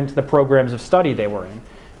relevant to the programs of study they were in.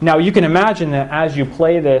 Now, you can imagine that as you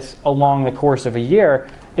play this along the course of a year,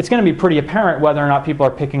 it's going to be pretty apparent whether or not people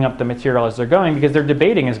are picking up the material as they're going, because their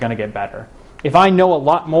debating is going to get better. If I know a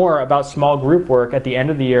lot more about small group work at the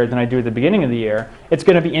end of the year than I do at the beginning of the year, it's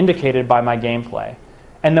going to be indicated by my gameplay.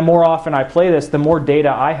 And the more often I play this, the more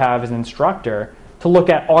data I have as an instructor to look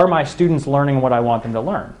at, are my students learning what I want them to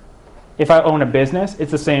learn? If I own a business,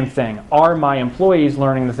 it's the same thing. Are my employees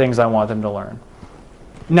learning the things I want them to learn?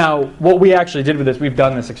 Now, what we actually did with this, we've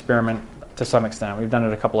done this experiment to some extent. We've done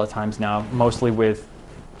it a couple of times now, mostly with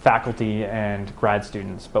faculty and grad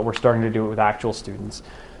students, but we're starting to do it with actual students.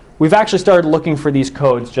 We've actually started looking for these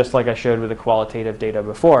codes, just like I showed with the qualitative data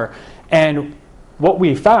before. And what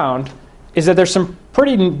we found is that there's some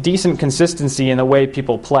pretty decent consistency in the way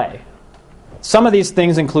people play. Some of these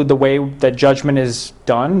things include the way that judgment is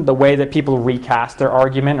done, the way that people recast their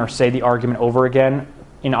argument or say the argument over again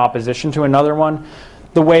in opposition to another one,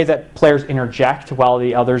 the way that players interject while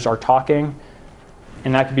the others are talking,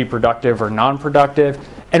 and that could be productive or non-productive,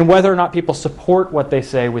 and whether or not people support what they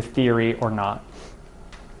say with theory or not.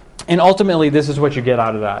 And ultimately, this is what you get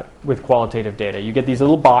out of that with qualitative data. You get these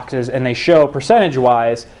little boxes, and they show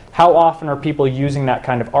percentage-wise how often are people using that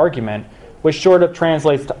kind of argument, which sort of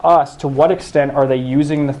translates to us to what extent are they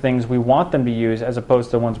using the things we want them to use as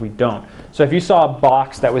opposed to the ones we don't. So if you saw a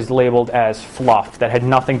box that was labeled as fluff, that had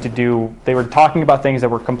nothing to do, they were talking about things that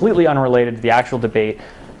were completely unrelated to the actual debate,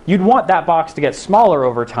 you'd want that box to get smaller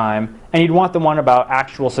over time, and you'd want the one about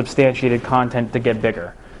actual substantiated content to get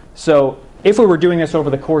bigger. So if we were doing this over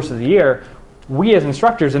the course of the year, we as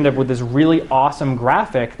instructors end up with this really awesome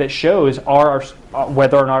graphic that shows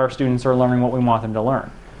whether or not our students are learning what we want them to learn.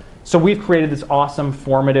 So we've created this awesome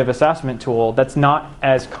formative assessment tool that's not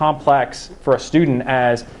as complex for a student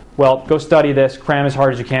as, well, go study this, cram as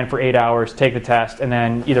hard as you can for 8 hours, take the test, and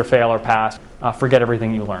then either fail or pass, forget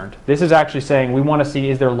everything you learned. This is actually saying we want to see,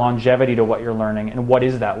 is there longevity to what you're learning, and what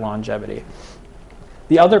is that longevity?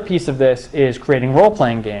 The other piece of this is creating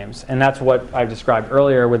role-playing games, and that's what I described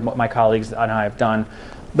earlier with what my colleagues and I have done.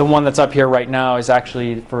 The one that's up here right now is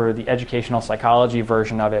actually for the educational psychology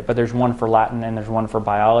version of it, but there's one for Latin and there's one for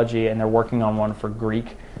biology, and they're working on one for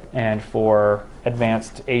Greek and for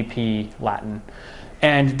advanced AP Latin.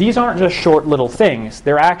 And these aren't just short little things.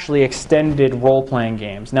 They're actually extended role-playing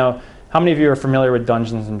games. Now, how many of you are familiar with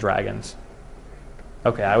Dungeons and Dragons?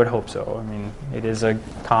 Okay, I would hope so. I mean, it is a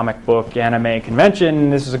comic book anime convention.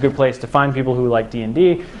 This is a good place to find people who like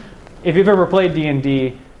D&D. If you've ever played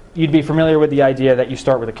D&D, you'd be familiar with the idea that you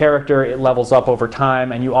start with a character, it levels up over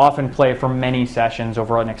time, and you often play for many sessions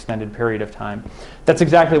over an extended period of time. That's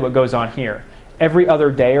exactly what goes on here. Every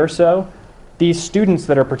other day or so, these students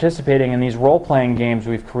that are participating in these role-playing games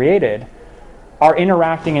we've created are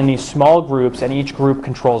interacting in these small groups, and each group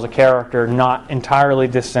controls a character not entirely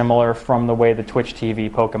dissimilar from the way the Twitch TV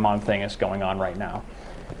Pokemon thing is going on right now.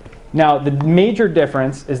 Now, the major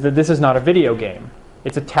difference is that this is not a video game.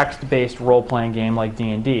 It's a text-based role-playing game like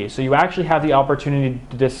D&D. So you actually have the opportunity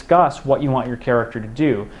to discuss what you want your character to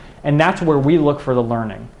do. And that's where we look for the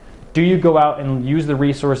learning. Do you go out and use the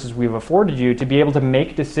resources we've afforded you to be able to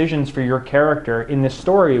make decisions for your character in this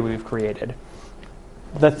story we've created?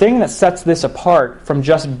 The thing that sets this apart from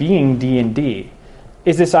just being D&D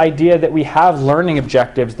is this idea that we have learning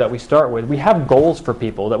objectives that we start with. We have goals for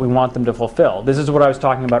people that we want them to fulfill. This is what I was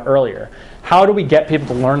talking about earlier. How do we get people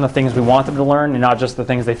to learn the things we want them to learn and not just the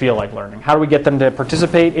things they feel like learning? How do we get them to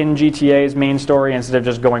participate in GTA's main story instead of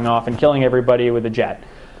just going off and killing everybody with a jet?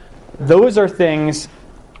 Those are things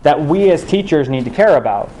that we as teachers need to care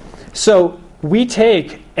about. So we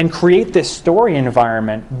take and create this story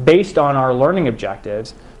environment based on our learning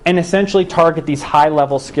objectives and essentially target these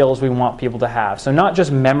high-level skills we want people to have. So not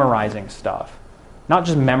just memorizing stuff, not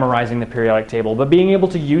just memorizing the periodic table, but being able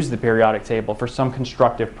to use the periodic table for some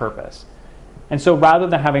constructive purpose. And so rather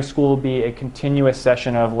than having school be a continuous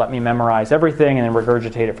session of let me memorize everything and then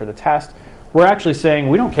regurgitate it for the test, we're actually saying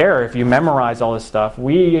we don't care if you memorize all this stuff.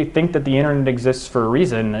 We think that the internet exists for a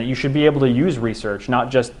reason, that you should be able to use research, not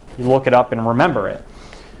just look it up and remember it.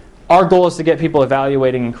 Our goal is to get people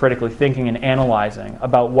evaluating and critically thinking and analyzing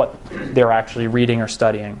about what they're actually reading or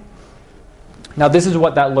studying. Now, this is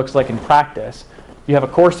what that looks like in practice. You have a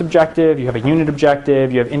course objective, you have a unit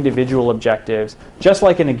objective, you have individual objectives, just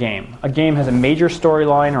like in a game. A game has a major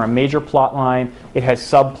storyline or a major plot line, it has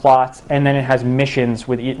subplots, and then it has missions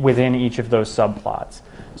within each of those subplots.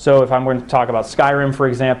 So if I'm going to talk about Skyrim, for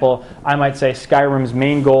example, I might say Skyrim's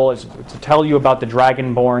main goal is to tell you about the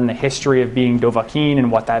Dragonborn, the history of being Dovahkiin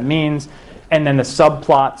and what that means. And then the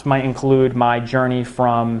subplots might include my journey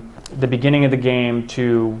from the beginning of the game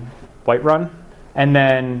to Whiterun, and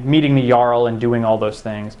then meeting the Jarl and doing all those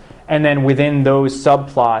things. And then within those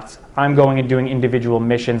subplots, I'm going and doing individual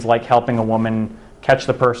missions like helping a woman catch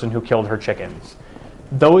the person who killed her chickens.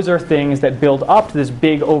 Those are things that build up to this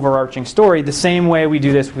big overarching story the same way we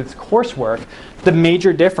do this with coursework. The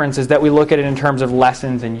major difference is that we look at it in terms of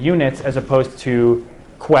lessons and units as opposed to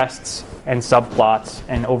quests and subplots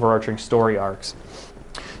and overarching story arcs.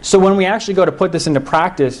 So when we actually go to put this into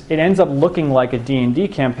practice, it ends up looking like a D&D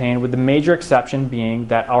campaign, with the major exception being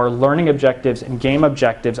that our learning objectives and game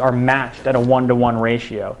objectives are matched at a 1-to-1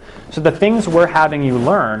 ratio. So the things we're having you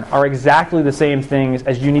learn are exactly the same things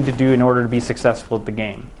as you need to do in order to be successful at the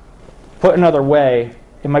game. Put another way,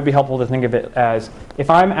 it might be helpful to think of it as, if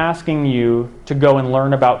I'm asking you to go and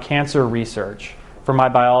learn about cancer research for my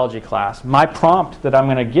biology class, my prompt that I'm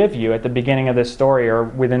going to give you at the beginning of this story or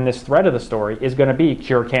within this thread of the story is going to be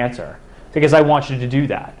cure cancer, because I want you to do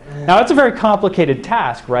that. Now, that's a very complicated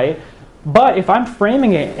task, right? But if I'm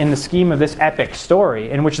framing it in the scheme of this epic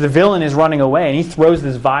story in which the villain is running away and he throws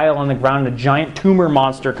this vial on the ground and a giant tumor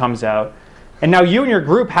monster comes out, and now you and your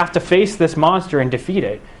group have to face this monster and defeat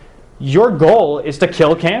it, your goal is to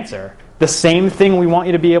kill cancer. The same thing we want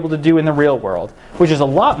you to be able to do in the real world, which is a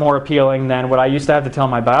lot more appealing than what I used to have to tell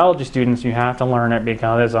my biology students: you have to learn it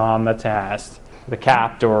because it's on the test, the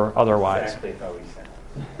capped or otherwise. Exactly how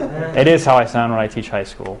we sound. It is how I sound when I teach high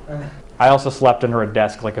school. I also slept under a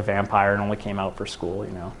desk like a vampire and only came out for school,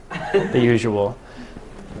 you know, the usual.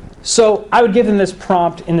 So I would give them this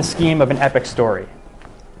prompt in the scheme of an epic story.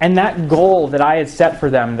 And that goal that I had set for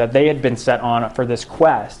them, that they had been set on for this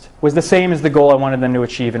quest, was the same as the goal I wanted them to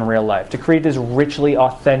achieve in real life, to create this richly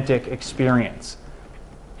authentic experience.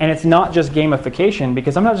 And it's not just gamification,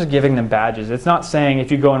 because I'm not just giving them badges. It's not saying,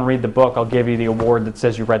 if you go and read the book, I'll give you the award that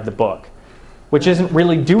says you read the book, which isn't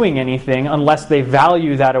really doing anything unless they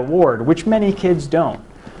value that award, which many kids don't.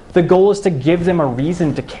 The goal is to give them a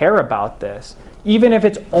reason to care about this, even if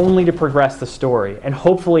it's only to progress the story, and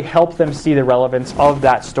hopefully help them see the relevance of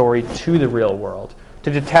that story to the real world, to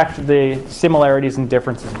detect the similarities and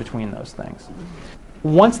differences between those things.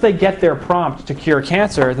 Once they get their prompt to cure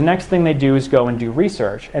cancer, the next thing they do is go and do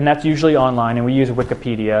research, and that's usually online, and we use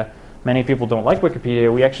Wikipedia. Many people don't like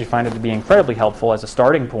Wikipedia. We actually find it to be incredibly helpful as a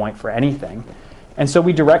starting point for anything. And so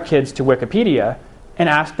we direct kids to Wikipedia and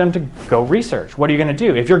ask them to go research. What are you going to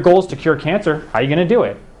do? If your goal is to cure cancer, how are you going to do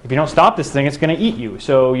it? If you don't stop this thing, it's going to eat you,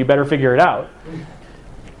 so you better figure it out.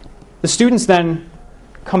 The students then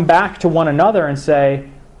come back to one another and say,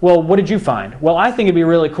 well, what did you find? Well, I think it'd be a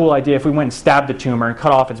really cool idea if we went and stabbed the tumor and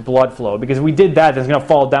cut off its blood flow, because if we did that, then it's going to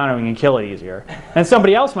fall down and we can kill it easier. And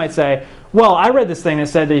somebody else might say, well, I read this thing that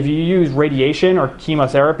said that if you use radiation or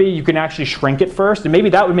chemotherapy, you can actually shrink it first, and maybe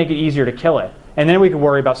that would make it easier to kill it. And then we could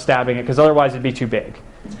worry about stabbing it, because otherwise it'd be too big.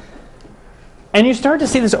 And you start to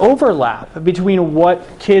see this overlap between what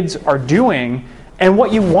kids are doing and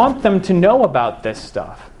what you want them to know about this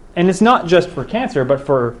stuff. And it's not just for cancer, but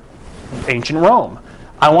for ancient Rome.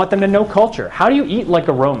 I want them to know culture. How do you eat like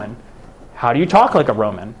a Roman? How do you talk like a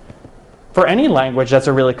Roman? For any language, that's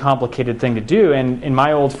a really complicated thing to do. And in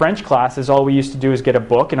my old French classes, all we used to do is get a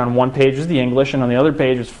book, and on one page was the English, and on the other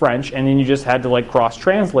page was French, and then you just had to like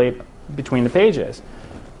cross-translate between the pages.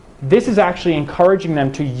 This is actually encouraging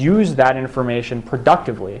them to use that information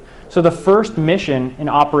productively. So the first mission in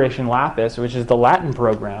Operation Lapis, which is the Latin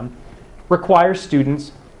program, requires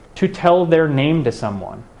students to tell their name to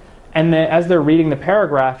someone. And as they're reading the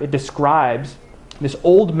paragraph, it describes this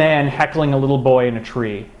old man heckling a little boy in a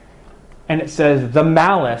tree. And it says, the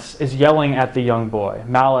malice is yelling at the young boy.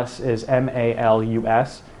 Malice is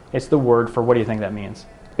M-A-L-U-S. It's the word for, what do you think that means?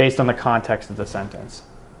 Based on the context of the sentence.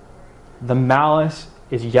 The malice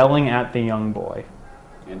is yelling at the young boy.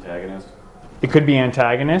 Antagonist. It could be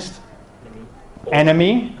antagonist.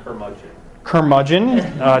 Enemy. Curmudgeon,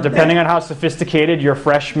 depending on how sophisticated your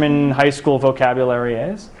freshman high school vocabulary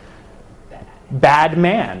is. Bad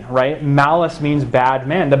man, right? Malice means bad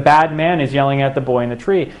man. The bad man is yelling at the boy in the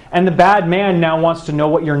tree. And the bad man now wants to know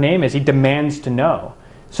what your name is. He demands to know.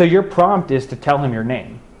 So your prompt is to tell him your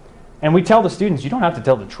name. And we tell the students, you don't have to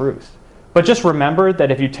tell the truth. But just remember that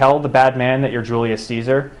if you tell the bad man that you're Julius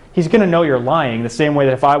Caesar, he's going to know you're lying the same way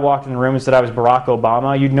that if I walked in the room and said I was Barack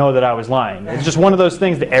Obama, you'd know that I was lying. It's just one of those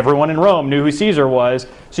things that everyone in Rome knew who Caesar was,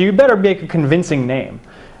 so you better make a convincing name.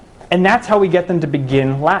 And that's how we get them to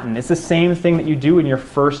begin Latin. It's the same thing that you do in your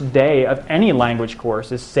first day of any language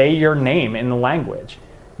course, is say your name in the language.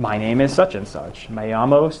 My name is such and such. Me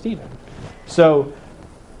llamo Steven. So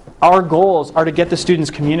our goals are to get the students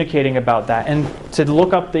communicating about that and to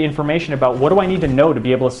look up the information about what do I need to know to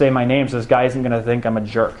be able to say my name so this guy isn't going to think I'm a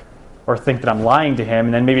jerk or think that I'm lying to him,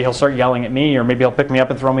 and then maybe he'll start yelling at me, or maybe he'll pick me up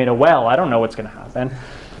and throw me in a well. I don't know what's going to happen.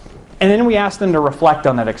 And then we ask them to reflect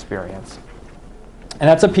on that experience. And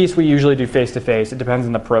that's a piece we usually do face-to-face. It depends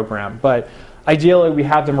on the program. But ideally, we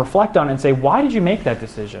have them reflect on it and say, why did you make that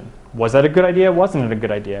decision? Was that a good idea? Wasn't it a good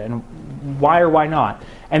idea? And why or why not?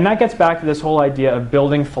 And that gets back to this whole idea of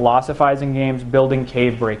building philosophizing games, building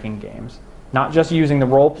cave-breaking games. Not just using the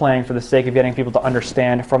role-playing for the sake of getting people to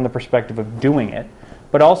understand from the perspective of doing it,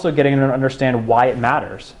 but also getting them to understand why it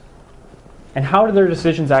matters. And how do their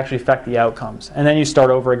decisions actually affect the outcomes? And then you start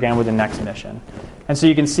over again with the next mission. And so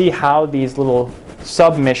you can see how these little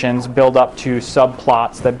sub-missions build up to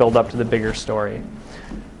subplots that build up to the bigger story.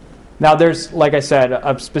 Now there's, like I said,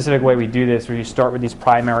 a specific way we do this where you start with these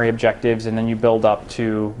primary objectives and then you build up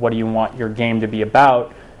to what do you want your game to be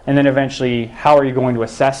about, and then eventually how are you going to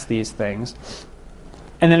assess these things.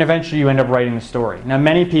 And then eventually you end up writing the story. Now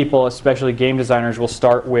many people, especially game designers, will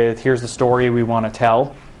start with here's the story we want to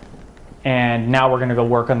tell, and now we're going to go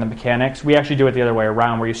work on the mechanics. We actually do it the other way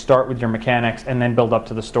around, where you start with your mechanics and then build up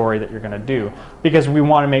to the story that you're going to do, because we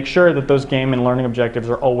want to make sure that those game and learning objectives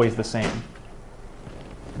are always the same.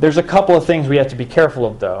 There's a couple of things we have to be careful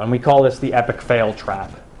of, though, and we call this the epic fail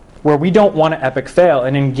trap, where we don't want to epic fail.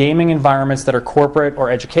 And in gaming environments that are corporate or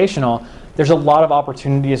educational, there's a lot of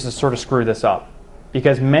opportunities to sort of screw this up,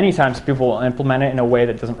 because many times people will implement it in a way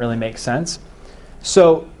that doesn't really make sense.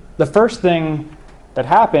 So the first thing that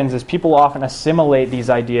happens is people often assimilate these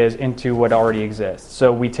ideas into what already exists.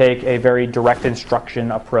 So we take a very direct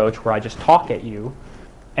instruction approach where I just talk at you,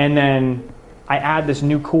 and then I add this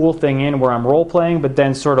new cool thing in where I'm role-playing, but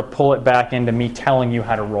then sort of pull it back into me telling you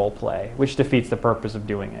how to role-play, which defeats the purpose of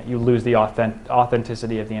doing it. You lose the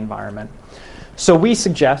authenticity of the environment. So we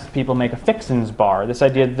suggest people make a fixins bar, this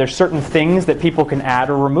idea that there's certain things that people can add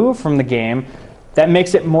or remove from the game that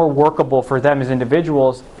makes it more workable for them as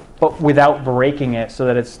individuals, but without breaking it so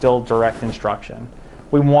that it's still direct instruction.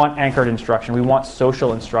 We want anchored instruction. We want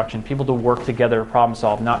social instruction, people to work together to problem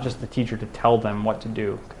solve, not just the teacher to tell them what to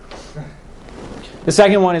do. The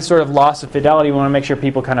second one is sort of loss of fidelity. We want to make sure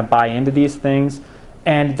people kind of buy into these things.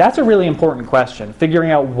 And that's a really important question,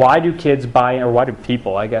 figuring out why do kids buy, or why do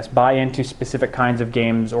people, I guess, buy into specific kinds of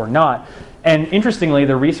games or not. And interestingly,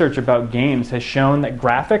 the research about games has shown that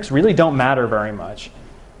graphics really don't matter very much.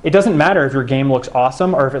 It doesn't matter if your game looks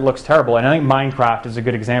awesome or if it looks terrible. And I think Minecraft is a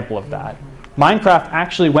good example of that. Minecraft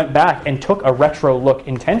actually went back and took a retro look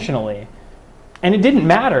intentionally. And it didn't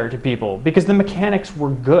matter to people because the mechanics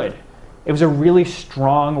were good. It was a really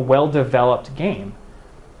strong, well-developed game.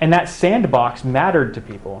 And that sandbox mattered to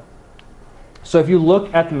people. So if you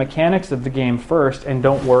look at the mechanics of the game first and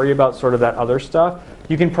don't worry about sort of that other stuff,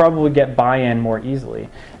 you can probably get buy-in more easily.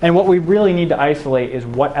 And what we really need to isolate is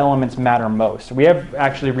what elements matter most. We have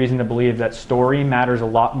actually reason to believe that story matters a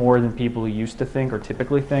lot more than people used to think or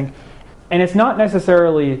typically think. And it's not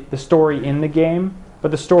necessarily the story in the game,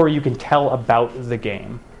 but the story you can tell about the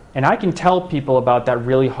game. And I can tell people about that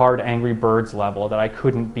really hard Angry Birds level that I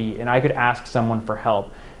couldn't beat, and I could ask someone for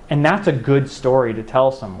help. And that's a good story to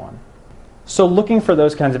tell someone. So looking for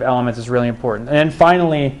those kinds of elements is really important. And then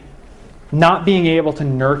finally, not being able to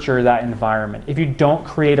nurture that environment. If you don't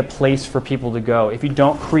create a place for people to go, if you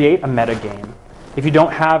don't create a metagame, if you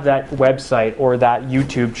don't have that website or that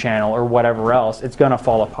YouTube channel or whatever else, it's going to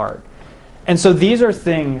fall apart. And so these are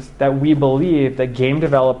things that we believe that game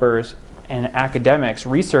developers and academics,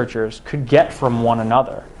 researchers, could get from one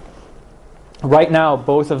another. Right now,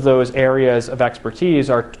 both of those areas of expertise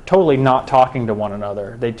are totally not talking to one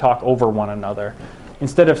another. They talk over one another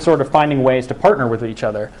instead of sort of finding ways to partner with each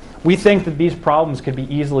other. We think that these problems could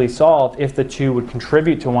be easily solved if the two would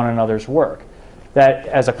contribute to one another's work. That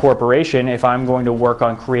as a corporation, if I'm going to work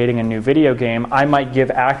on creating a new video game, I might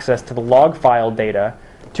give access to the log file data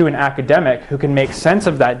to an academic who can make sense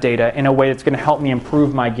of that data in a way that's going to help me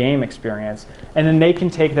improve my game experience. And then they can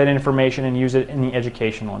take that information and use it in the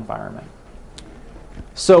educational environment.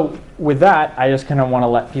 So with that, I just kind of want to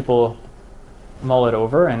let people mull it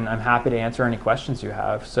over, and I'm happy to answer any questions you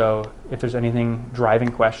have. So if there's anything driving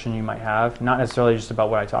question you might have, not necessarily just about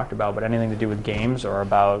what I talked about, but anything to do with games or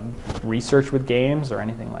about research with games or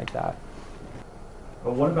anything like that.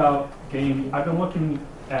 But what about game? I've been looking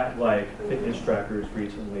at like fitness trackers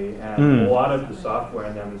recently, and a lot of the software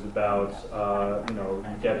in them is about you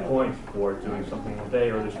get points for doing something all day,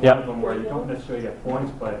 or there's one of them where you don't necessarily get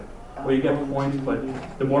points, but you get points, but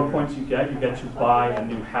the more points you get to buy a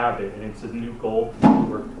new habit, and it's a new goal to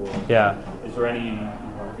work for. Yeah. Is there any,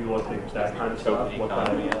 if you look at that kind of stuff, what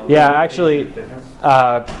kind of... Yeah, actually,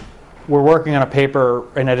 we're working on a paper,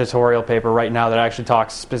 an editorial paper right now that actually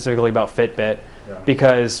talks specifically about Fitbit,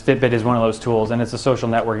 because Fitbit is one of those tools, and it's a social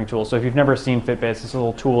networking tool. So if you've never seen Fitbit, it's this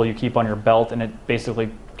little tool you keep on your belt, and it basically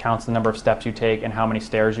counts the number of steps you take and how many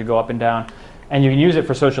stairs you go up and down. And you can use it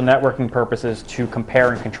for social networking purposes to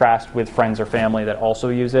compare and contrast with friends or family that also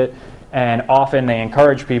use it. And often they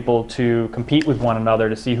encourage people to compete with one another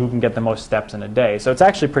to see who can get the most steps in a day. So it's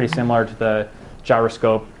actually pretty similar to the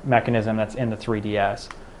gyroscope mechanism that's in the 3DS.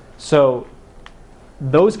 So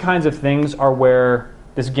those kinds of things are where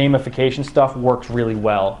this gamification stuff works really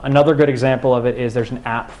well. Another good example of it is there's an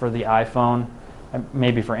app for the iPhone,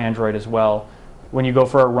 maybe for Android as well. When you go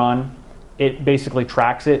for a run, it basically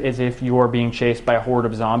tracks it as if you are being chased by a horde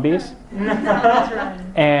of zombies. That's right.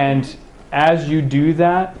 And as you do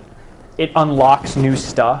that, it unlocks new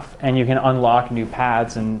stuff, and you can unlock new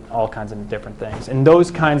paths and all kinds of different things. And those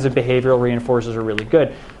kinds of behavioral reinforcers are really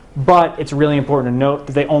good. But it's really important to note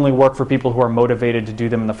that they only work for people who are motivated to do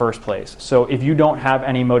them in the first place. So if you don't have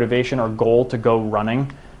any motivation or goal to go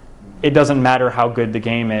running, it doesn't matter how good the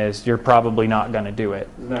game is, you're probably not going to do it.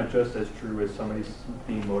 Isn't that just as true as somebody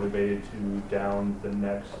being motivated to down the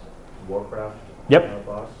next Warcraft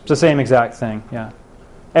boss? It's the same exact thing, yeah.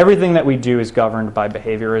 Everything that we do is governed by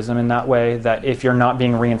behaviorism in that way, that if you're not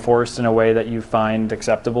being reinforced in a way that you find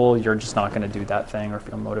acceptable, you're just not going to do that thing or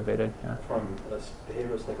feel motivated. Yeah. From a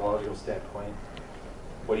behavioral psychological standpoint,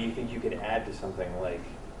 what do you think you could add to something like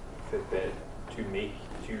Fitbit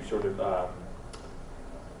to sort of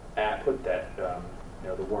put that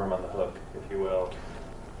the worm on the hook, if you will?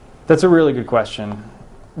 That's a really good question.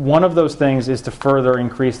 One of those things is to further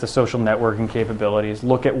increase the social networking capabilities,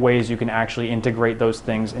 look at ways you can actually integrate those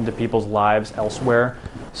things into people's lives elsewhere.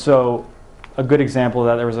 So a good example of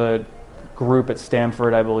that, there was a group at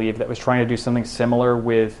Stanford, I believe, that was trying to do something similar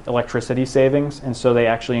with electricity savings. And so they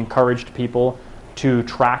actually encouraged people to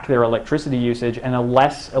track their electricity usage, and the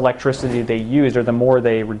less electricity they used, or the more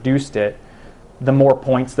they reduced it, the more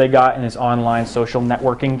points they got in this online social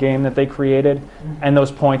networking game that they created. And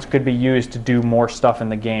those points could be used to do more stuff in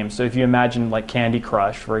the game. So if you imagine like Candy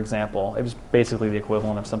Crush, for example, it was basically the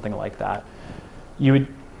equivalent of something like that. You would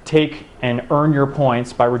take and earn your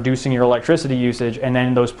points by reducing your electricity usage, and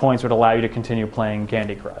then those points would allow you to continue playing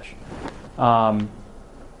Candy Crush.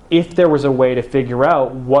 If there was a way to figure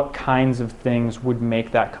out what kinds of things would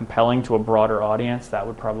make that compelling to a broader audience, that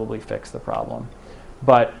would probably fix the problem.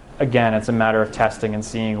 But again, it's a matter of testing and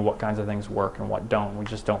seeing what kinds of things work and what don't. We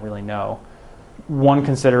just don't really know. One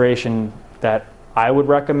consideration that I would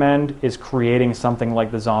recommend is creating something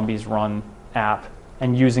like the Zombies Run app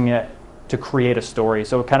and using it to create a story.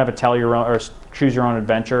 So kind of a tell your own or choose your own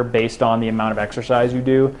adventure based on the amount of exercise you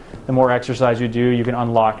do. The more exercise you do, you can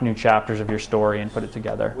unlock new chapters of your story and put it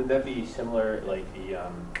together. Would that be similar, like the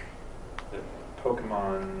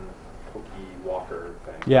Pokemon Walker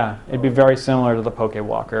thing? Yeah, it'd be very similar to the Poke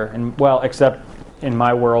Walker, and well, except in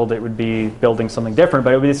my world it would be building something different,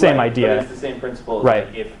 but it would be the same idea. But it's the same principle. Right.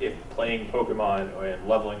 Like if playing Pokemon and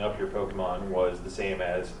leveling up your Pokemon was the same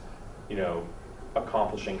as,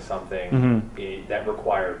 accomplishing something that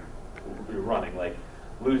required running, like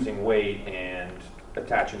losing weight and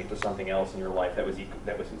attaching it to something else in your life that was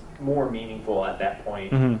more meaningful at that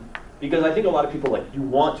point. Mm-hmm. Because I think a lot of people, like, you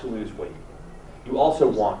want to lose weight. You also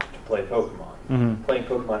want to play Pokemon. Mm-hmm. Playing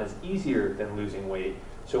Pokemon is easier than losing weight.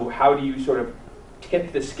 So how do you sort of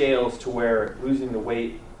tip the scales to where losing the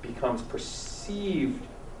weight becomes perceived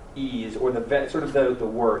ease, or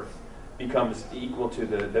the worth becomes equal to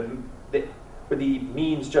the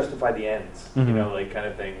means justify the ends, Mm-hmm. like kind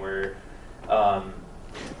of thing where,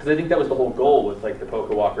 because I think that was the whole goal with like the Poke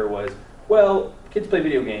Walker was, well, kids play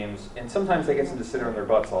video games and sometimes they get them to sit on their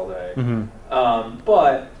butts all day,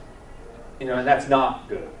 but and that's not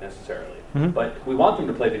good necessarily. Mm-hmm. But we want them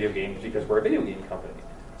to play video games because we're a video game company.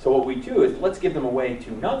 So what we do is let's give them a way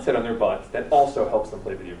to not sit on their butts that also helps them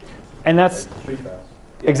play video games. And that's Like Street Pass.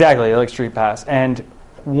 exactly like Street Pass. And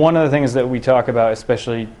one of the things that we talk about,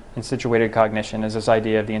 especially in situated cognition, is this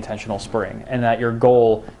idea of the intentional spring, and that your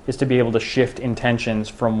goal is to be able to shift intentions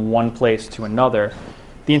from one place to another.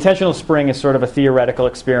 The intentional spring is sort of a theoretical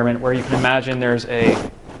experiment where you can imagine there's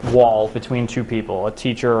a wall between two people, a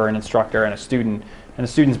teacher or an instructor and a student, and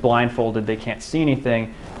the student's blindfolded, they can't see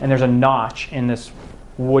anything, and there's a notch in this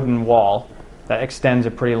wooden wall that extends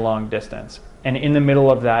a pretty long distance. And in the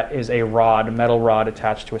middle of that is a metal rod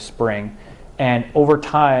attached to a spring. And over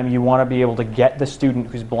time, you want to be able to get the student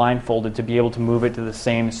who's blindfolded to be able to move it to the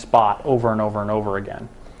same spot over and over and over again.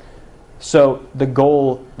 So the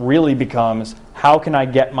goal really becomes, how can I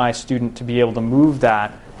get my student to be able to move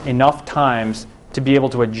that enough times to be able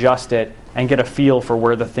to adjust it and get a feel for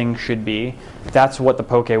where the thing should be? That's what the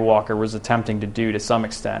Poke Walker was attempting to do to some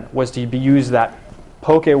extent, was to use that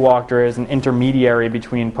Poke Walker as an intermediary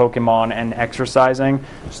between Pokemon and exercising,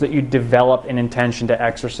 so that you develop an intention to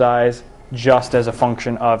exercise just as a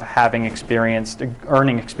function of earning experience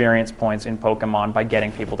points in Pokemon by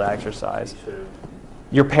getting people to exercise.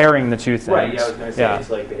 You're pairing the two things. Right, yeah, I was going to say it's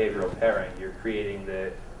like behavioral pairing. You're creating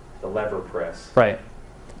the lever press. Right.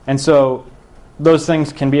 And so those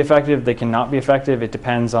things can be effective, they cannot be effective. It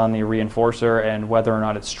depends on the reinforcer and whether or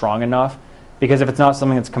not it's strong enough. Because if it's not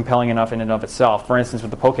something that's compelling enough in and of itself, for instance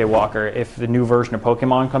with the Poke Walker, if the new version of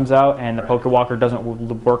Pokemon comes out and the Poke Walker doesn't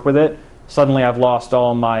work with it, suddenly I've lost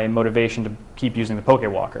all my motivation to keep using the Poke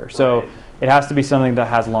Walker. So it has to be something that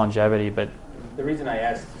has longevity. But the reason I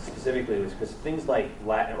asked specifically was because things like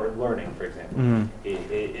Latin or learning, for example,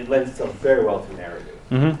 it lends itself very well to narrative.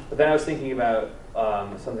 But then I was thinking about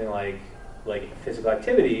something like physical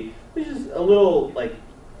activity, which is a little like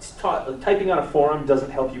typing on a forum doesn't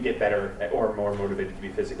help you get better or more motivated to be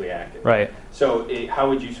physically active. Right. So how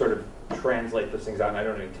would you sort of translate those things out? And I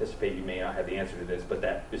don't anticipate you may not have the answer to this, but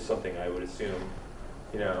that is something I would assume,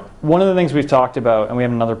 One of the things we've talked about, and we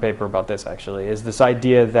have another paper about this actually, is this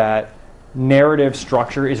idea that narrative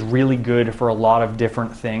structure is really good for a lot of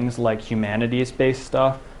different things, like humanities-based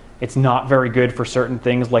stuff. It's not very good for certain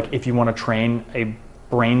things, like if you want to train a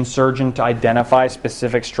brain surgeon to identify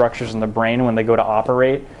specific structures in the brain when they go to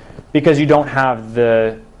operate, because you don't have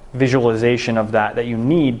the visualization of that you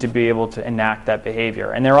need to be able to enact that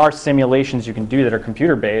behavior. And there are simulations you can do that are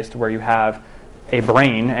computer-based where you have a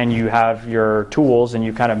brain and you have your tools and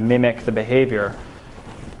you kind of mimic the behavior.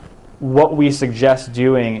 What we suggest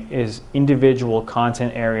doing is individual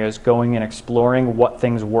content areas going and exploring what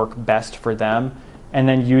things work best for them, and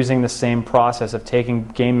then using the same process of taking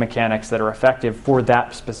game mechanics that are effective for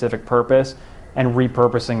that specific purpose and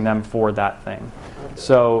repurposing them for that thing.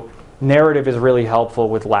 So narrative is really helpful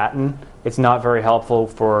with Latin. It's not very helpful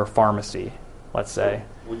for pharmacy, let's say.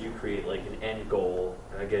 Would you create like an end goal,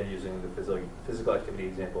 and again using the physical activity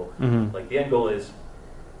example, like the end goal is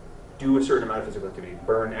do a certain amount of physical activity,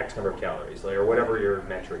 burn X number of calories, or whatever your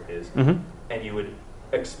metric is, and you would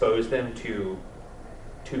expose them to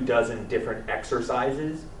 24 different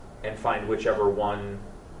exercises and find whichever one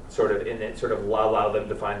sort of allow them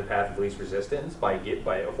to find the path of least resistance by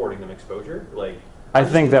affording them exposure. I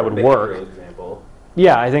think that would work. Example.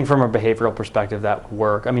 Yeah, I think from a behavioral perspective that would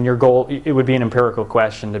work. I mean, your goal, it would be an empirical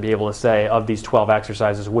question to be able to say, of these 12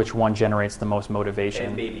 exercises, which one generates the most motivation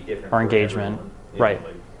and maybe different or for engagement. everyone, Right.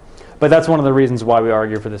 But that's one of the reasons why we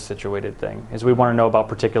argue for this situated thing, is we want to know about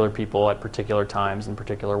particular people at particular times in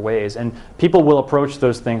particular ways. And people will approach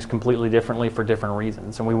those things completely differently for different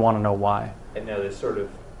reasons, and we want to know why. And now this sort of,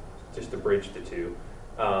 just to bridge the two,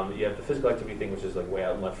 you have the physical activity thing, which is like way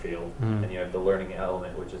out in left field, and you have the learning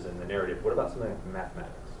element, which is in the narrative. What about something like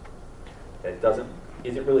mathematics? That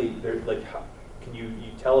isn't really, can you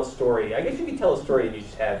tell a story? I guess you could tell a story and you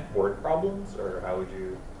just have word problems, or how would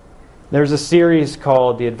you? There's a series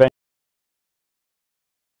called The Adventure